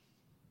issue.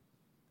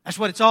 That's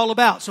what it's all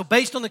about. So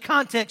based on the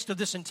context of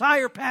this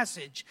entire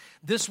passage,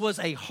 this was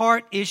a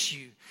heart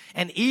issue.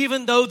 And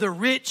even though the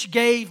rich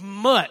gave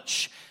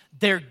much,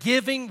 their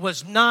giving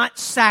was not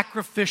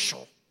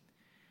sacrificial.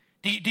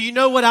 Do you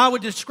know what I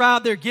would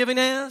describe their giving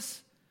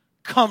as?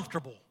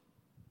 Comfortable.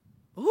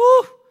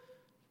 Ooh.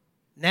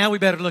 Now we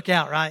better look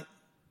out, right?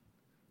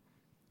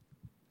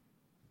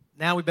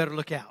 Now we better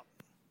look out.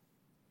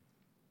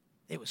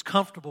 It was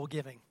comfortable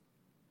giving.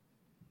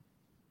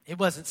 It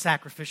wasn't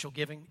sacrificial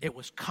giving. It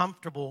was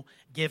comfortable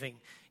giving.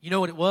 You know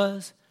what it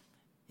was?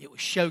 It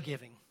was show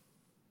giving.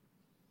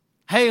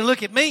 Hey,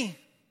 look at me.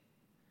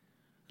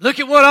 Look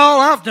at what all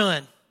I've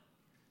done.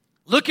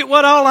 Look at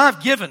what all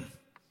I've given.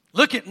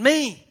 Look at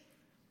me.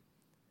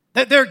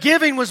 That their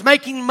giving was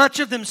making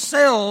much of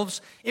themselves.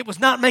 It was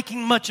not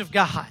making much of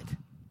God.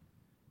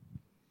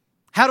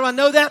 How do I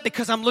know that?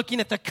 Because I'm looking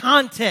at the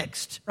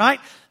context, right?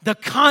 The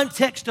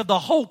context of the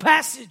whole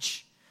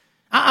passage.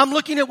 I'm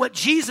looking at what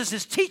Jesus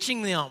is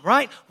teaching them,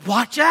 right?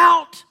 Watch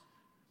out.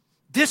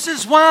 This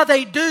is why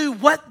they do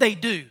what they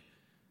do.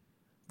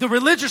 The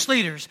religious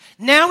leaders.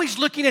 Now he's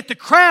looking at the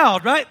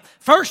crowd, right?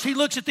 First he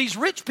looks at these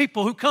rich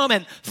people who come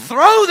and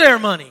throw their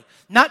money.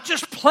 Not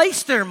just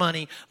place their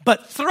money,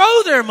 but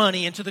throw their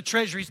money into the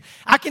treasuries.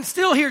 I can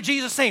still hear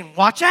Jesus saying,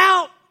 watch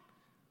out.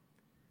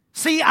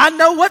 See, I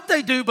know what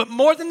they do, but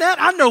more than that,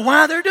 I know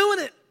why they're doing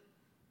it.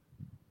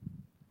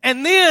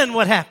 And then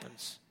what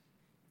happens?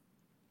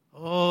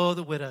 Oh,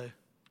 the widow.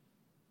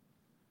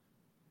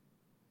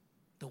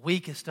 The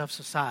weakest of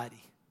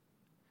society.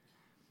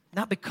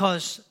 Not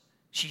because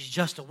she's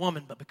just a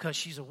woman, but because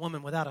she's a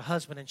woman without a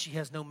husband and she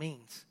has no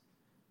means.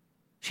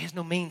 She has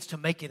no means to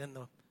make it in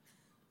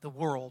the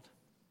world.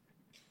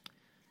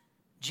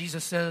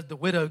 Jesus said the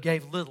widow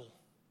gave little.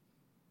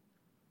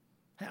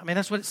 I mean,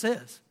 that's what it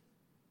says.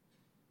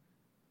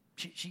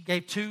 She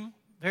gave 2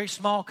 very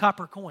small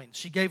copper coins.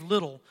 She gave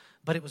little,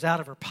 but it was out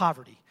of her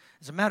poverty.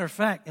 As a matter of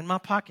fact, in my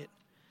pocket,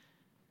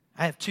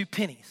 I have 2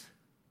 pennies.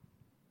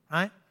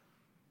 Right?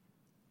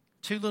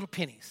 2 little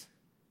pennies.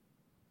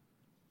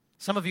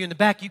 Some of you in the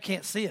back, you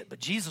can't see it, but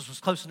Jesus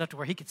was close enough to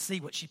where he could see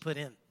what she put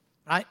in.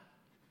 Right?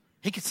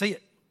 He could see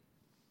it.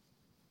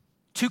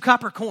 2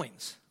 copper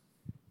coins.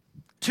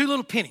 2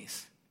 little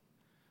pennies.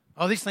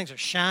 Oh, these things are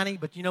shiny,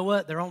 but you know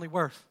what? They're only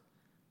worth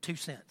 2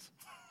 cents.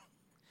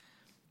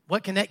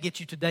 What can that get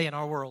you today in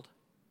our world?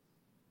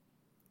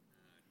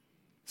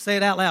 Say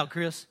it out loud,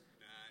 Chris.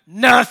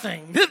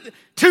 Nothing.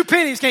 2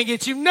 pennies can't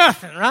get you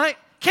nothing, right?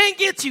 Can't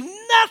get you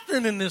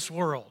nothing in this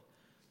world.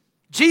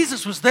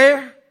 Jesus was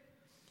there.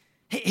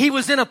 He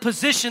was in a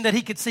position that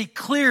he could see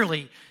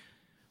clearly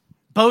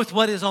both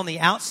what is on the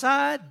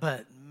outside,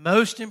 but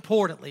most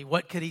importantly,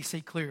 what could he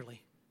see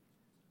clearly?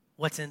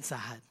 What's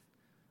inside.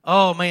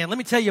 Oh, man, let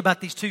me tell you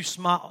about these 2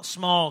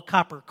 small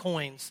copper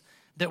coins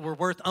that were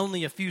worth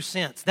only a few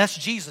cents. That's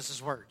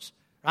Jesus' words,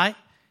 right?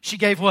 She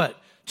gave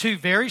what? 2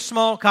 very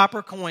small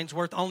copper coins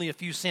worth only a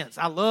few cents.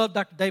 I love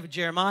Dr. David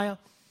Jeremiah,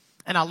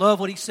 and I love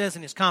what he says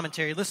in his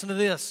commentary. Listen to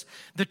this.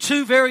 The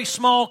 2 very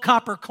small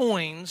copper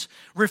coins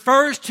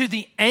refers to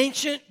the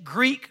ancient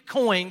Greek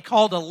coin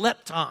called a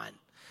lepton.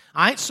 All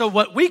right, so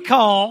what we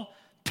call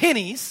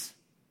pennies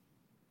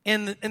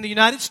in the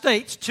United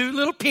States, 2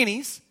 little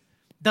pennies,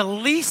 the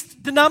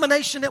least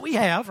denomination that we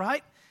have,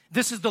 right?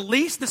 This is the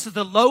least, this is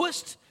the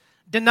lowest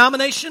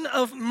denomination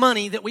of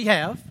money that we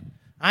have,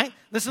 right?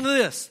 Listen to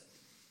this.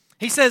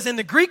 He says in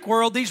the Greek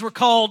world, these were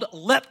called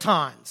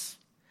leptons,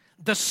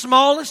 the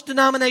smallest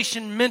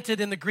denomination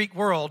minted in the Greek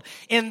world.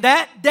 In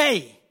that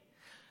day,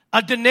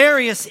 a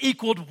denarius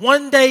equaled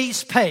 1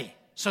 day's pay.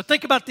 So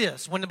think about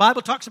this. When the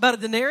Bible talks about a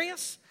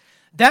denarius,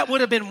 that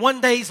would have been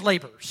 1 day's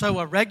labor. So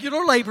a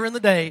regular labor in the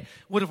day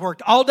would have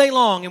worked all day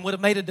long and would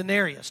have made a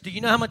denarius. Do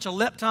you know how much a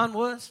lepton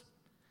was?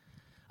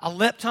 A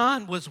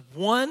lepton was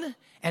 1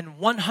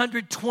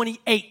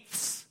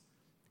 1/128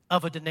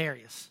 of a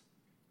denarius.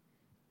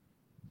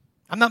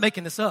 I'm not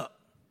making this up.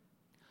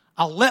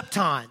 A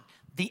lepton,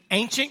 the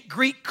ancient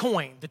Greek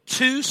coin, the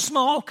 2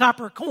 small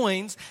copper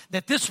coins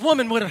that this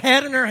woman would have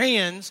had in her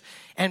hands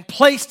and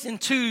placed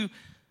into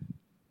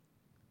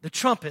the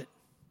trumpet,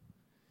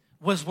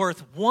 was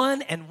worth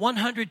 1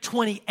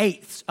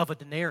 1/128 of a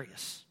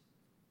denarius.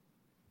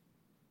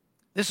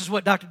 This is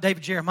what Dr.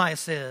 David Jeremiah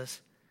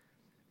says.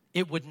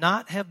 It would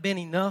not have been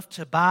enough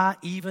to buy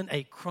even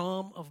a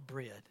crumb of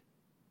bread.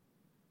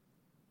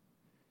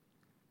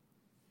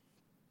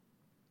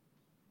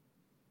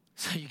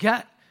 So you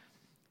got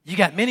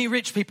many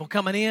rich people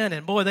coming in,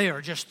 and boy, they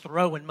are just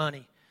throwing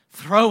money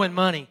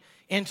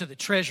into the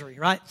treasury,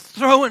 right?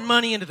 Throwing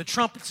money into the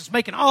trumpets. It's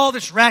making all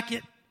this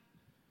racket.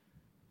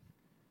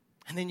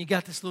 And then you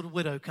got this little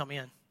widow come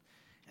in,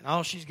 and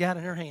all she's got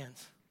in her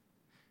hands.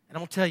 And I'm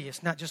going to tell you,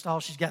 it's not just all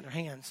she's got in her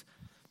hands.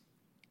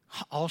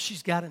 All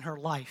she's got in her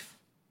life,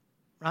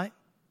 right?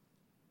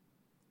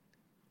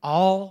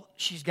 All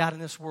she's got in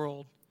this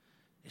world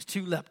is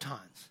 2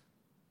 leptons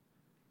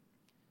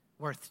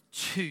worth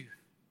 2,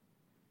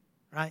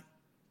 right?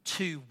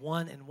 2,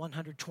 1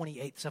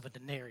 1/128 of a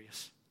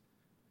denarius.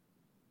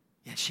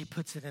 Yet she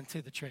puts it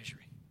into the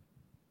treasury.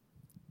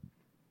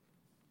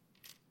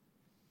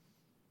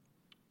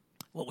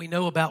 What we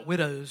know about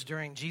widows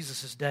during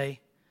Jesus'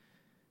 day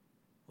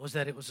was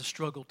that it was a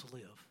struggle to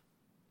live.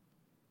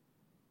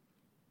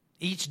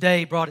 Each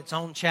day brought its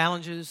own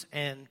challenges,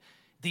 and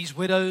these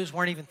widows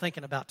weren't even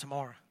thinking about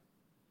tomorrow.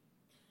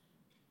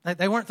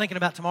 They weren't thinking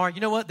about tomorrow.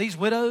 You know what? These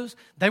widows,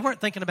 they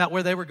weren't thinking about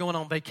where they were going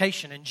on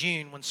vacation in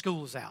June when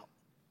school was out.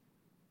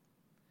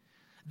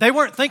 They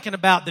weren't thinking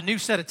about the new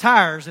set of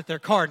tires that their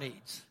car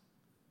needs.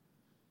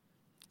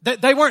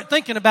 They weren't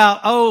thinking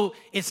about, oh,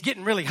 it's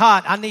getting really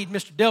hot. I need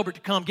Mr. Delbert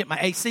to come get my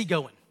AC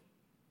going.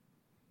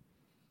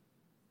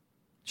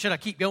 Should I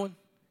keep going?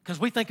 Because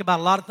we think about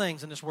a lot of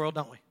things in this world,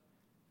 don't we?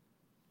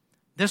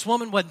 This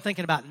woman wasn't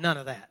thinking about none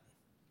of that.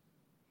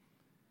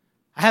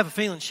 I have a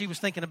feeling she was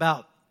thinking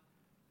about,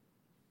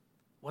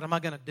 what am I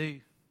going to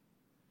do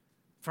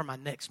for my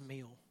next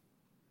meal?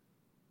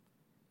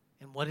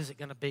 And what is it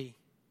going to be?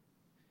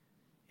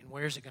 And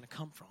where is it going to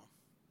come from?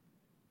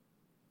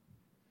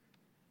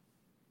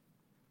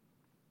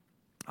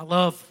 I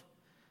love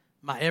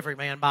my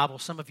Everyman Bible.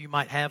 Some of you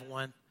might have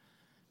one.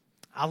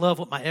 I love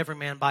what my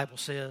Everyman Bible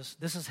says.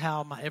 This is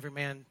how my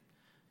Everyman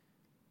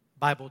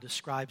Bible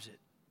describes it.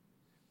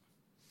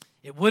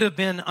 It would have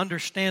been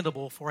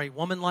understandable for a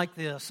woman like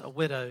this, a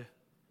widow,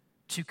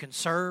 to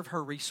conserve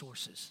her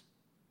resources,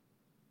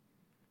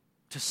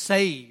 to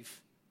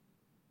save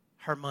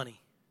her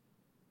money.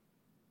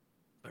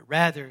 But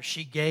rather,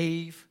 she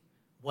gave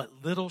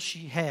what little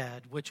she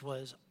had, which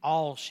was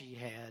all she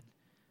had,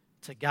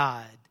 to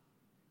God.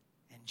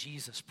 And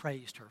Jesus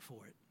praised her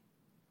for it.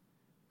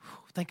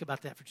 Think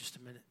about that for just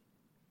a minute.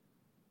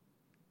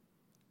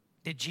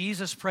 Did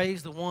Jesus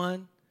praise the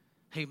one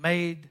who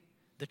made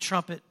the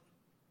trumpet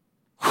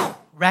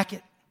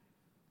racket?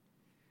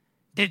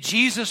 Did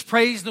Jesus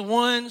praise the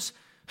ones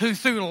who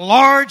threw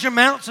large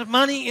amounts of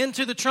money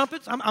into the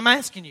trumpets? I'm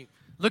asking you.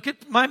 Look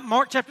at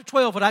Mark chapter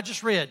 12, what I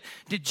just read.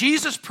 Did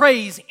Jesus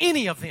praise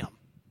any of them?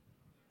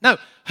 No.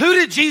 Who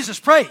did Jesus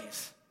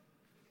praise?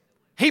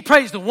 He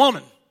praised the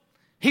woman.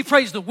 He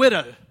praised the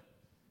widow.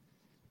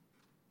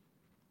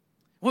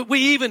 We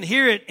even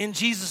hear it in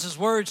Jesus'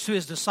 words to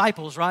his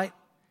disciples, right?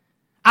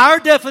 Our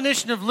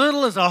definition of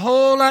little is a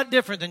whole lot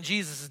different than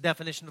Jesus'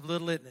 definition of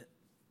little, isn't it?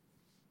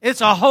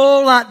 It's a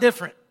whole lot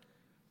different.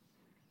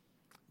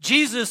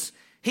 Jesus,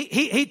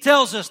 he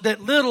tells us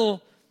that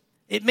little,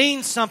 it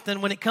means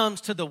something when it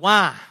comes to the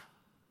why.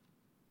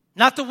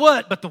 Not the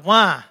what, but the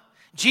why.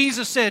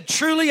 Jesus said,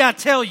 truly I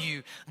tell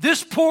you,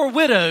 this poor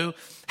widow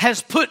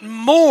has put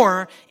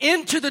more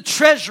into the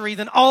treasury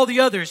than all the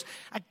others.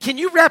 Can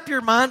you wrap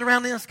your mind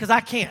around this? Because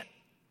I can't.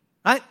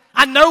 Right?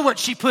 I know what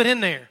she put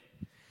in there.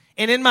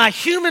 And in my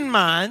human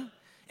mind,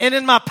 and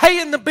in my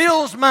paying the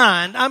bills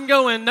mind, I'm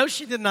going, no,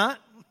 she did not.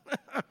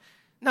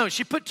 No,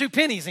 she put 2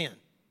 pennies in.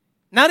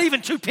 Not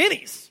even 2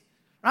 pennies.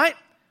 Right?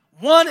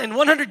 1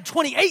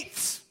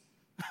 128ths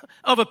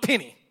of a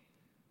penny.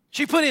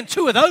 She put in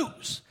 2 of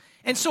those.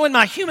 And so in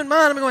my human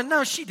mind, I'm going,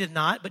 no, she did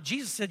not. But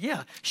Jesus said,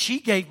 yeah, she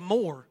gave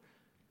more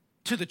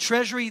to the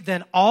treasury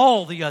than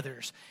all the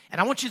others.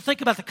 And I want you to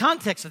think about the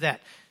context of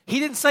that. He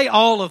didn't say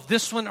all of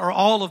this one or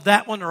all of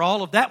that one or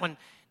all of that one.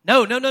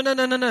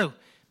 No.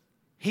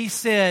 He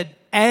said,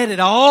 add it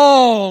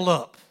all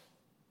up.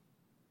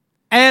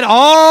 Add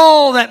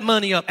all that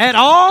money up. Add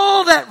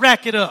all that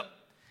racket up.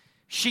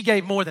 She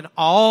gave more than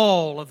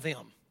all of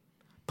them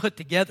put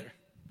together.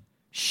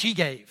 She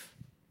gave.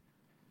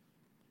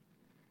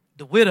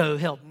 The widow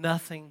held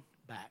nothing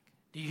back.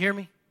 Do you hear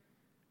me?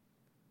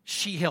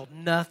 She held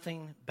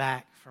nothing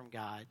back from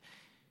God.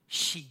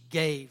 She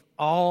gave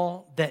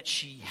all that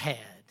she had.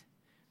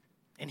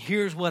 And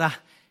here's what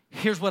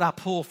I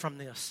pull from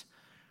this.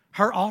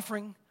 Her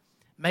offering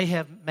may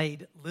have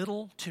made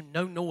little to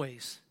no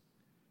noise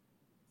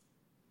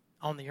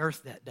on the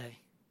earth that day.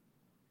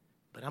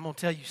 But I'm going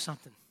to tell you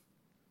something.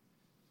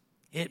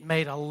 It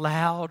made a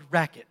loud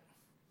racket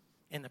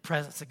in the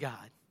presence of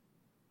God.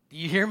 Do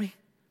you hear me?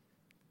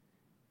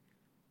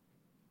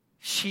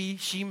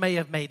 She may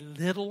have made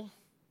little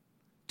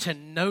to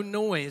no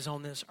noise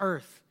on this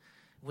earth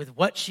with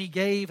what she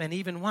gave and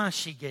even why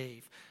she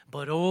gave.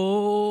 But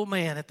oh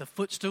man, at the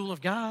footstool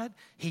of God,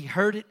 he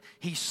heard it,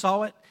 he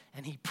saw it,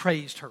 and he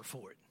praised her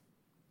for it.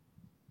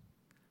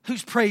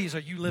 Whose praise are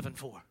you living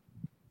for?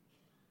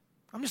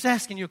 I'm just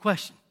asking you a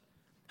question.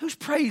 Whose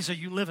praise are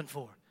you living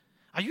for?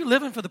 Are you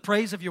living for the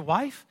praise of your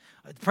wife?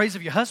 Or the praise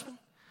of your husband?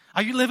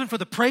 Are you living for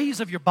the praise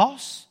of your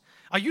boss?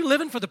 Are you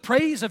living for the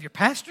praise of your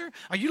pastor?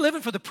 Are you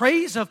living for the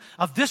praise of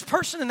this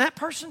person and that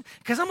person?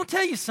 Because I'm going to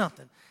tell you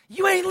something.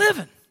 You ain't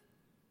living.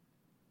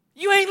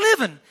 You ain't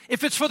living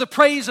if it's for the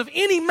praise of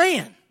any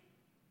man.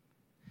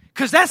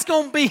 Because that's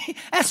going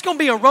to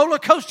be a roller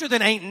coaster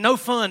that ain't no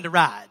fun to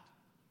ride.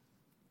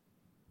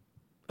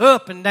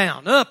 Up and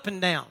down, up and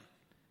down.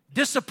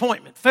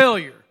 Disappointment,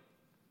 failure.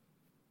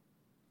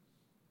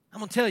 I'm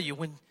going to tell you,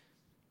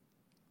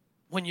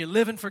 when you're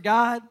living for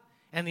God,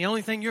 and the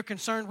only thing you're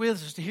concerned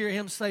with is to hear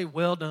him say,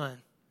 well done,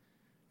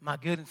 my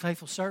good and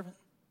faithful servant.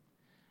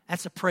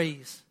 That's a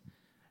praise.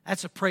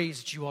 That's a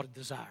praise that you ought to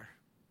desire.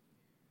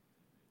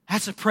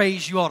 That's a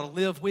praise you ought to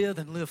live with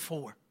and live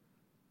for.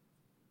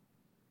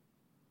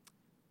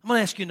 I'm going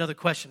to ask you another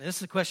question. This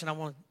is a question I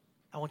want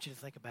you to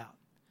think about.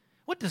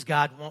 What does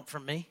God want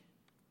from me?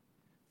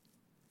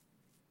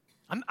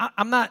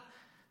 I'm not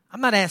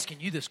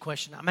asking you this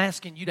question. I'm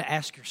asking you to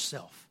ask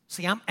yourself.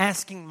 See, I'm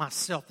asking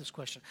myself this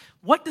question.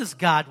 What does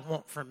God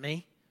want from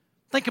me?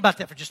 Think about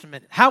that for just a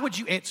minute. How would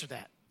you answer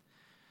that?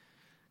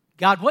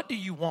 God, what do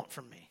you want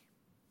from me?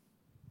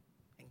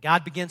 And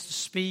God begins to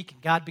speak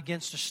and God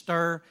begins to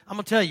stir. I'm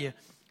going to tell you,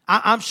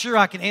 I'm sure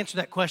I can answer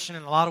that question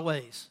in a lot of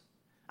ways.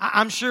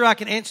 I'm sure I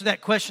can answer that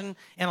question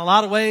in a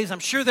lot of ways. I'm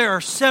sure there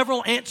are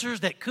several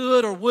answers that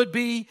could or would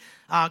be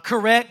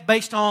correct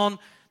based on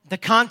the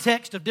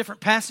context of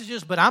different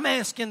passages, but I'm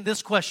asking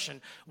this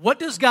question. What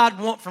does God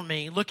want from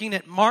me looking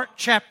at Mark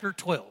chapter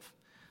 12?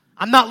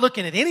 I'm not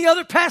looking at any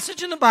other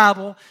passage in the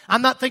Bible.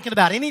 I'm not thinking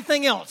about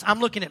anything else. I'm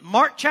looking at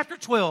Mark chapter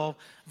 12,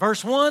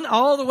 verse 1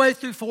 all the way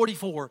through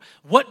 44.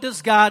 What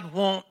does God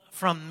want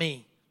from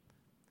me?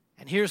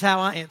 And here's how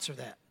I answer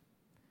that.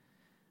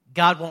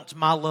 God wants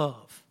my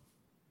love.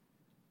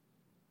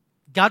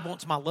 God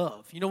wants my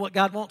love. You know what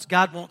God wants?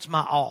 God wants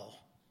my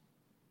all.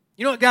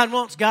 You know what God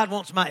wants? God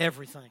wants my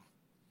everything.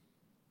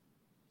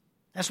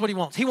 That's what he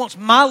wants. He wants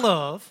my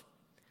love.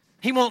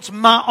 He wants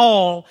my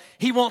all.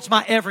 He wants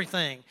my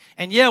everything.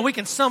 And yeah, we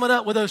can sum it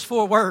up with those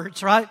 4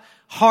 words, right?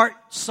 Heart,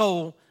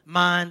 soul,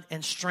 mind,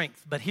 and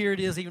strength. But here it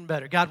is even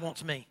better. God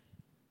wants me.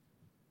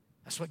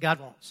 That's what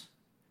God wants.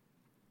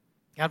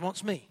 God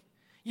wants me.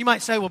 You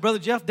might say, well, Brother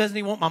Jeff, doesn't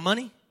he want my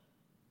money?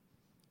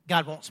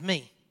 God wants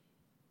me.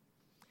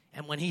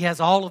 And when he has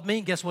all of me,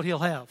 guess what he'll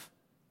have?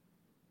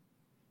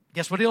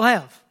 Guess what he'll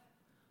have?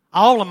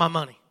 All of my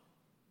money.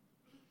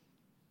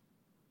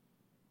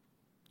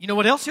 You know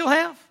what else he'll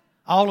have?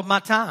 All of my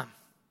time.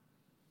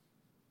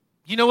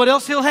 You know what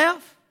else he'll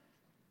have?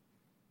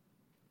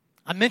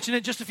 I mentioned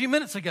it just a few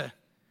minutes ago.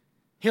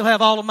 He'll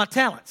have all of my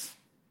talents.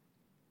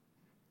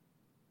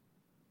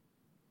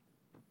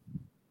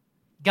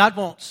 God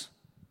wants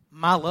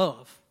my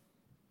love.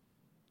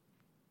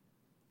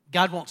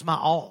 God wants my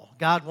all.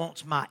 God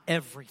wants my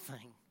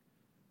everything.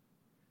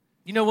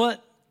 You know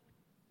what?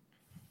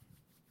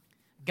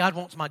 God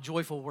wants my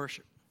joyful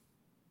worship.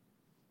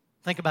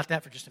 Think about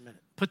that for just a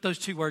minute. Put those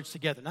two words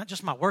together. Not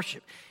just my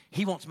worship.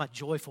 He wants my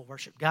joyful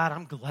worship. God,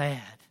 I'm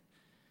glad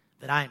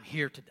that I am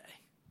here today.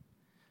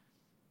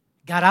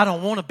 God, I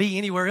don't want to be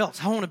anywhere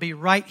else. I want to be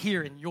right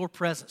here in your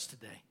presence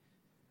today.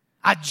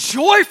 I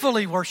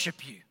joyfully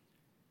worship you.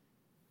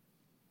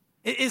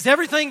 Is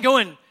everything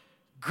going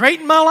great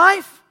in my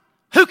life?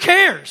 Who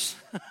cares?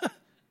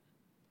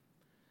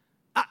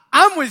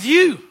 I'm with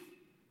you.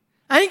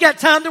 I ain't got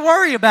time to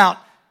worry about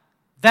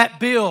that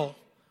bill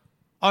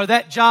or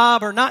that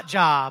job or not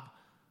job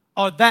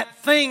or that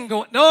thing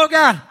going. No,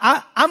 God,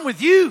 I'm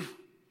with you.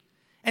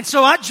 And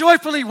so I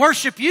joyfully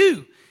worship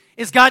you.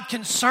 Is God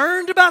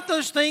concerned about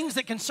those things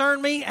that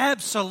concern me?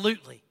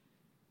 Absolutely.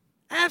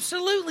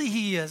 Absolutely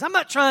He is. I'm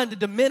not trying to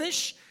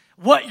diminish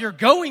what you're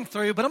going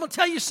through, but I'm going to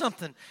tell you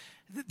something.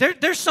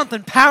 There's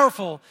something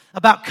powerful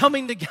about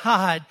coming to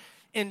God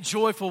in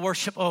joyful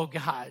worship. Oh,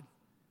 God,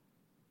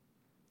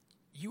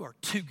 you are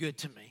too good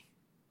to me.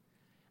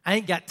 I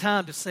ain't got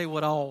time to say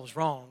what all is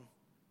wrong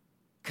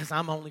because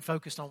I'm only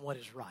focused on what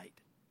is right.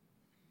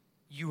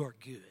 You are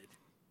good.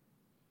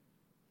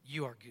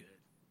 You are good.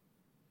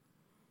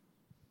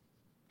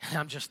 And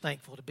I'm just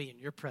thankful to be in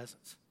your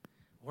presence,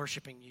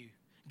 worshiping you.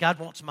 God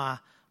wants my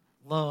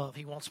love.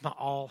 He wants my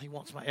all. He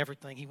wants my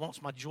everything. He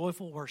wants my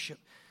joyful worship.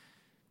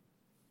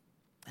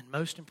 And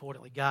most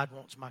importantly, God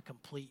wants my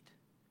complete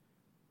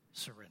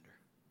surrender.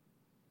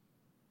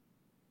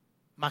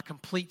 My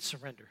complete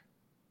surrender.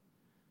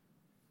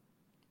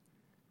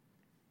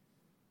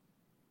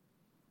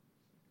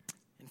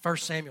 In 1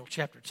 Samuel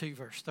chapter 2,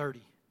 verse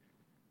 30,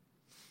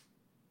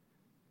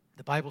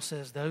 the Bible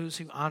says, those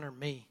who honor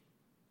me,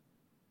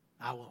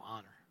 I will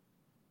honor.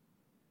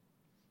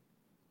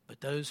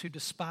 But those who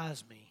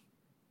despise me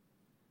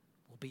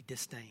will be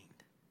disdained.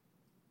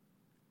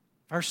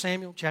 1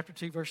 Samuel chapter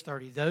 2, verse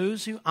 30.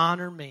 Those who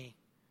honor me,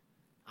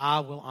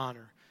 I will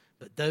honor.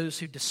 But those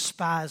who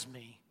despise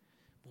me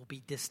will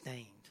be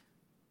disdained.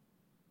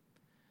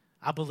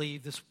 I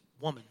believe this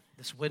woman,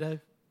 this widow,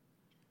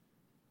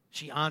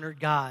 she honored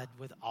God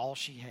with all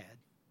she had.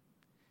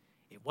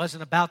 It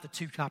wasn't about the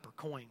 2 copper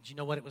coins. You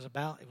know what it was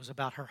about? It was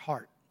about her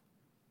heart.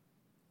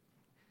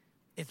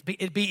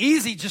 It'd be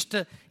easy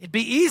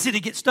to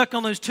get stuck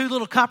on those 2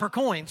 little copper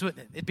coins,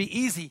 wouldn't it? It'd be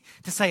easy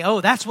to say,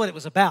 oh, that's what it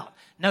was about.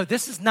 No,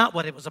 this is not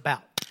what it was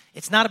about.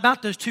 It's not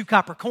about those 2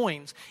 copper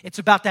coins. It's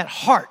about that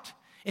heart.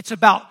 It's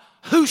about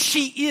who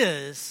she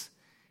is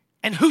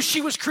and who she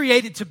was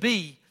created to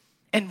be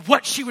and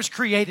what she was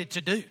created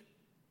to do.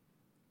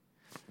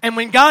 And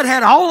when God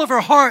had all of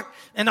her heart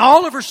and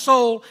all of her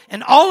soul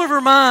and all of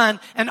her mind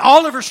and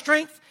all of her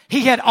strength,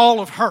 He had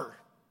all of her.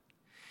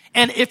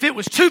 And if it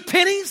was 2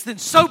 pennies, then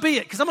so be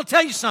it. Because I'm going to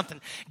tell you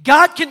something.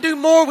 God can do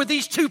more with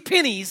these 2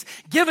 pennies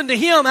given to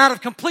Him out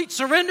of complete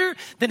surrender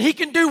than He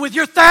can do with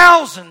your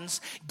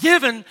thousands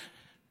given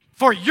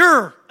for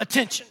your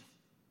attention.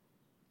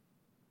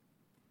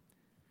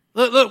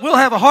 Look, we'll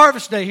have a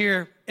harvest day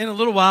here in a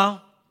little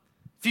while,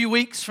 a few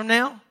weeks from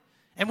now.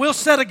 And we'll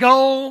set a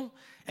goal.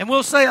 And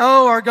we'll say,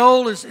 oh, our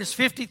goal is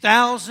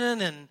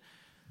 50,000. And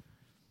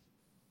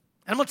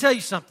I'm going to tell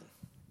you something.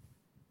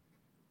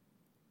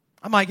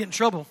 I might get in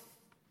trouble,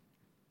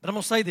 but I'm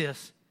going to say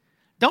this.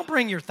 Don't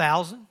bring your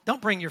 1,000.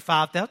 Don't bring your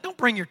 5,000. Don't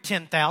bring your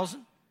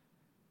 10,000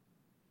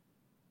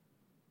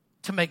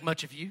 to make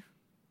much of you.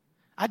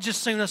 I'd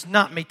just soon us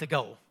not meet the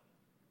goal.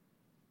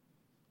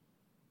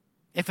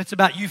 If it's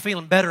about you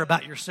feeling better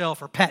about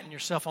yourself or patting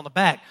yourself on the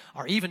back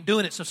or even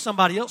doing it so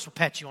somebody else will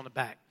pat you on the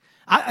back.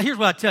 Here's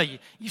what I tell you.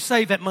 You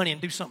save that money and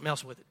do something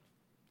else with it.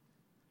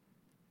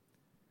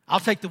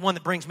 I'll take the one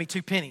that brings me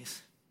 2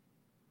 pennies.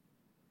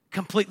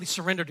 Completely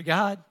surrender to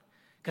God.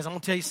 Because I'm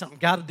going to tell you something.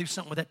 God will do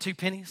something with that 2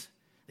 pennies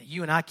that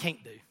you and I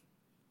can't do.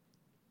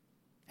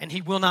 And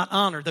He will not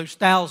honor those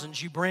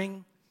thousands you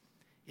bring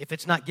if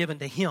it's not given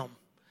to Him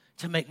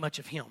to make much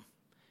of Him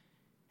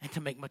and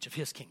to make much of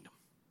His kingdom.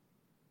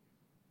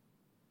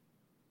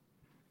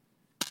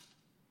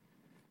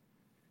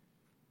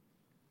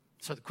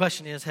 So the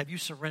question is, have you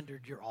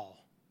surrendered your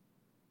all?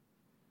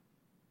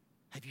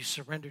 Have you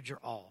surrendered your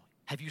all?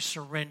 Have you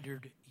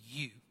surrendered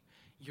you,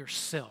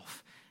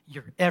 yourself,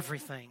 your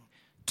everything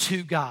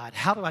to God?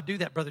 How do I do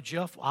that, Brother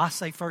Jeff? Well, I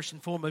say first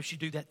and foremost, you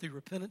do that through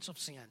repentance of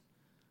sin.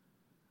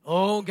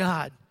 Oh,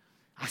 God,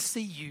 I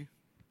see you.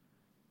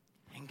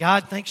 And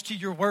God, thanks to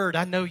your word,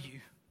 I know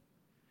you.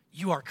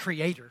 You are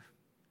creator.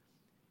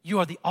 You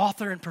are the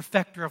author and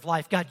perfecter of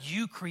life. God,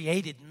 you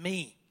created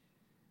me.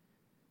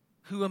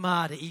 Who am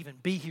I to even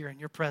be here in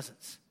your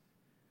presence?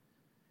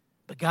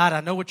 But God,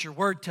 I know what your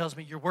word tells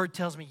me. Your word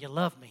tells me you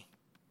love me.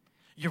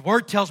 Your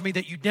word tells me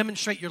that you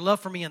demonstrate your love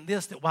for me in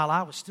this, that while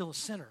I was still a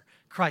sinner,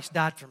 Christ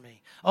died for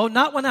me. Oh,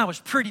 not when I was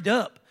prettied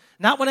up.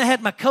 Not when I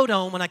had my coat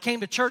on, when I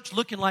came to church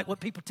looking like what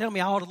people tell me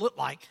I ought to look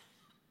like.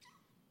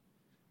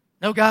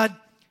 No, God,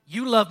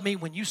 you loved me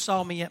when you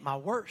saw me at my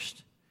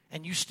worst,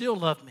 and you still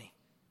love me.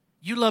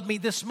 You love me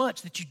this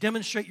much that you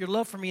demonstrate your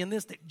love for me in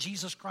this, that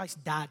Jesus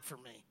Christ died for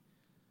me.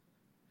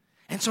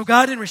 And so,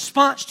 God, in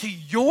response to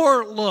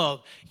your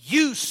love,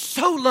 you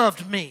so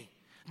loved me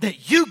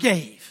that you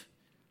gave.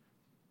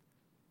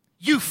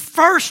 You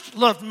first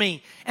loved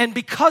me. And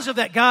because of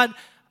that, God,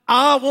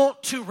 I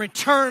want to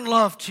return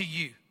love to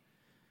you.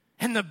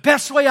 And the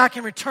best way I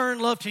can return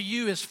love to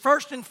you is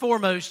first and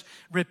foremost,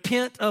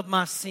 repent of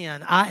my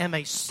sin. I am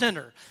a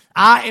sinner.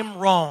 I am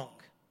wrong.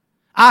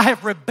 I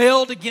have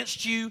rebelled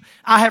against you.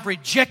 I have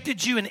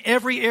rejected you in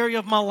every area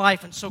of my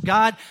life. And so,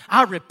 God,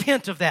 I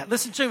repent of that.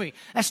 Listen to me.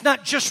 That's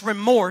not just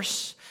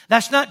remorse.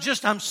 That's not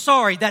just I'm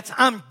sorry. That's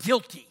I'm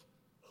guilty.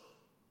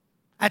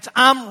 That's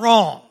I'm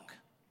wrong.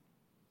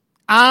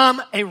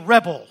 I'm a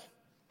rebel.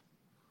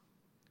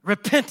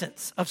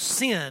 Repentance of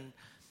sin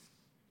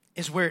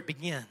is where it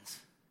begins.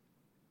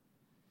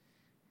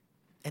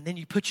 And then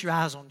you put your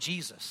eyes on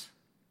Jesus,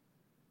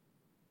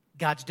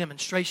 God's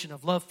demonstration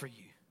of love for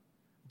you,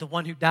 the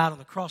one who died on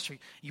the cross for you.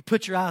 You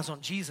put your eyes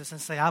on Jesus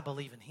and say, I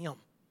believe in him.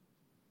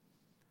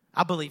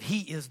 I believe he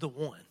is the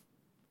one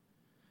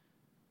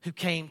who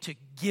came to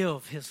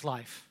give his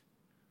life,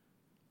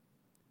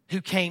 who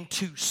came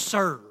to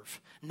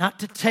serve, not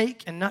to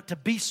take and not to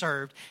be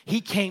served. He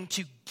came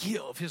to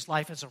give his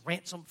life as a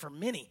ransom for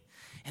many,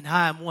 and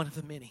I am one of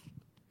the many.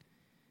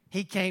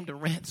 He came to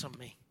ransom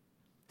me,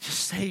 to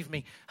save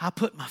me. I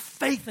put my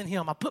faith in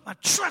him. I put my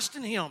trust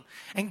in him.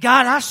 And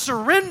God, I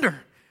surrender,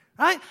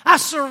 right? I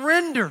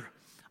surrender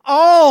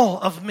all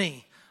of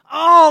me,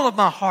 all of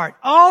my heart,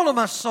 all of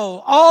my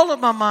soul, all of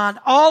my mind,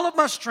 all of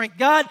my strength.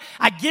 God,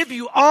 I give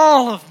you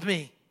all of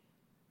me.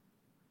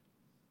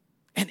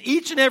 And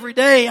each and every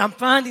day I'm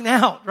finding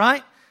out,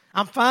 right?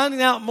 I'm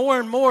finding out more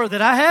and more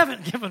that I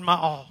haven't given my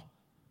all.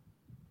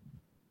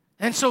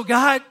 And so,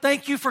 God,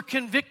 thank you for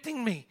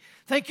convicting me.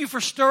 Thank you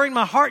for stirring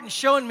my heart and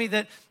showing me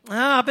that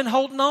I've been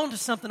holding on to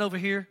something over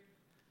here.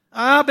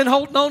 I've been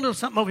holding on to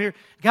something over here.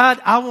 God,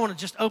 I want to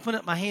just open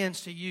up my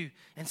hands to you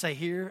and say,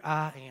 here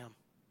I am.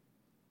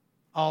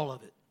 All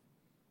of it.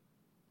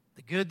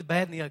 The good, the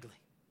bad, and the ugly.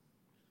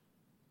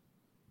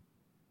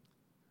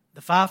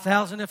 The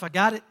 5,000 if I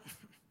got it.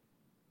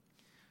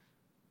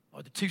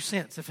 Or the 2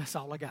 cents if that's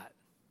all I got.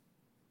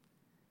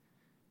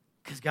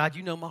 Because God,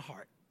 you know my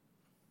heart.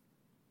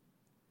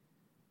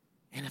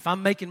 And if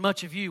I'm making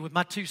much of you with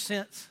my 2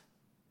 cents,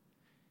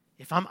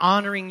 if I'm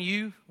honoring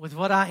you with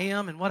what I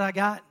am and what I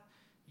got,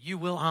 you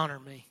will honor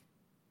me.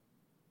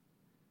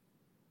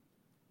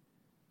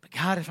 But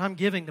God, if I'm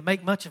giving to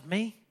make much of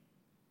me,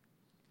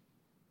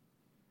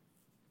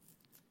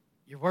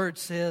 your word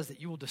says that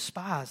you will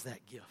despise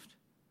that gift.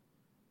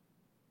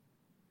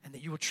 And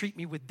that you will treat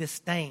me with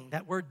disdain.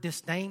 That word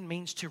disdain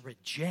means to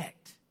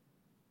reject.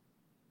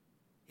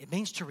 It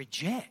means to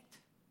reject.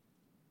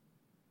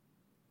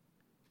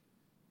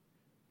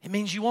 It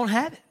means you won't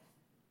have it.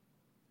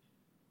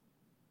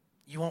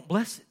 You won't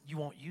bless it. You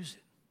won't use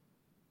it.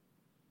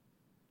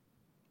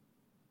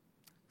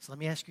 So let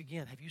me ask you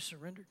again, have you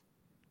surrendered?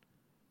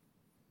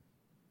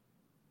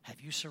 Have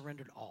you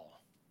surrendered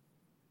all?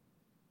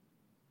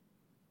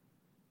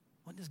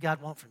 What does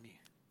God want from you?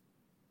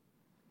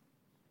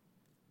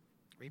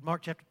 Read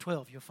Mark chapter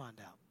 12, you'll find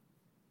out.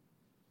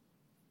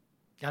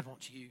 God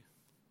wants you.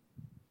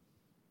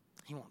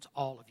 He wants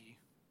all of you.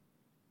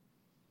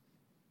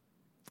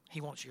 He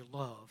wants your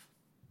love.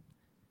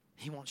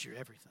 He wants your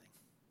everything.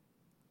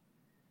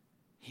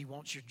 He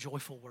wants your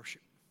joyful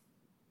worship.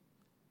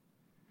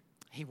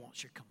 He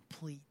wants your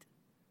complete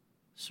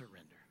surrender.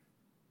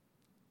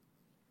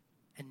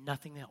 And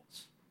nothing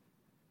else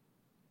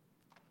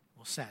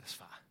will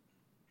satisfy.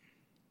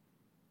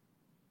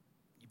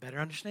 You better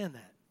understand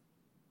that.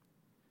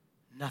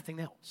 Nothing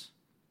else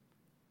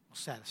will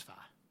satisfy.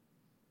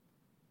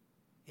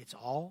 It's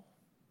all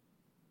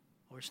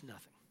or it's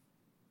nothing.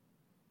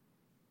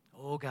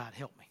 Oh, God,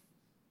 help me.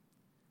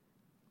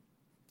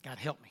 God,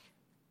 help me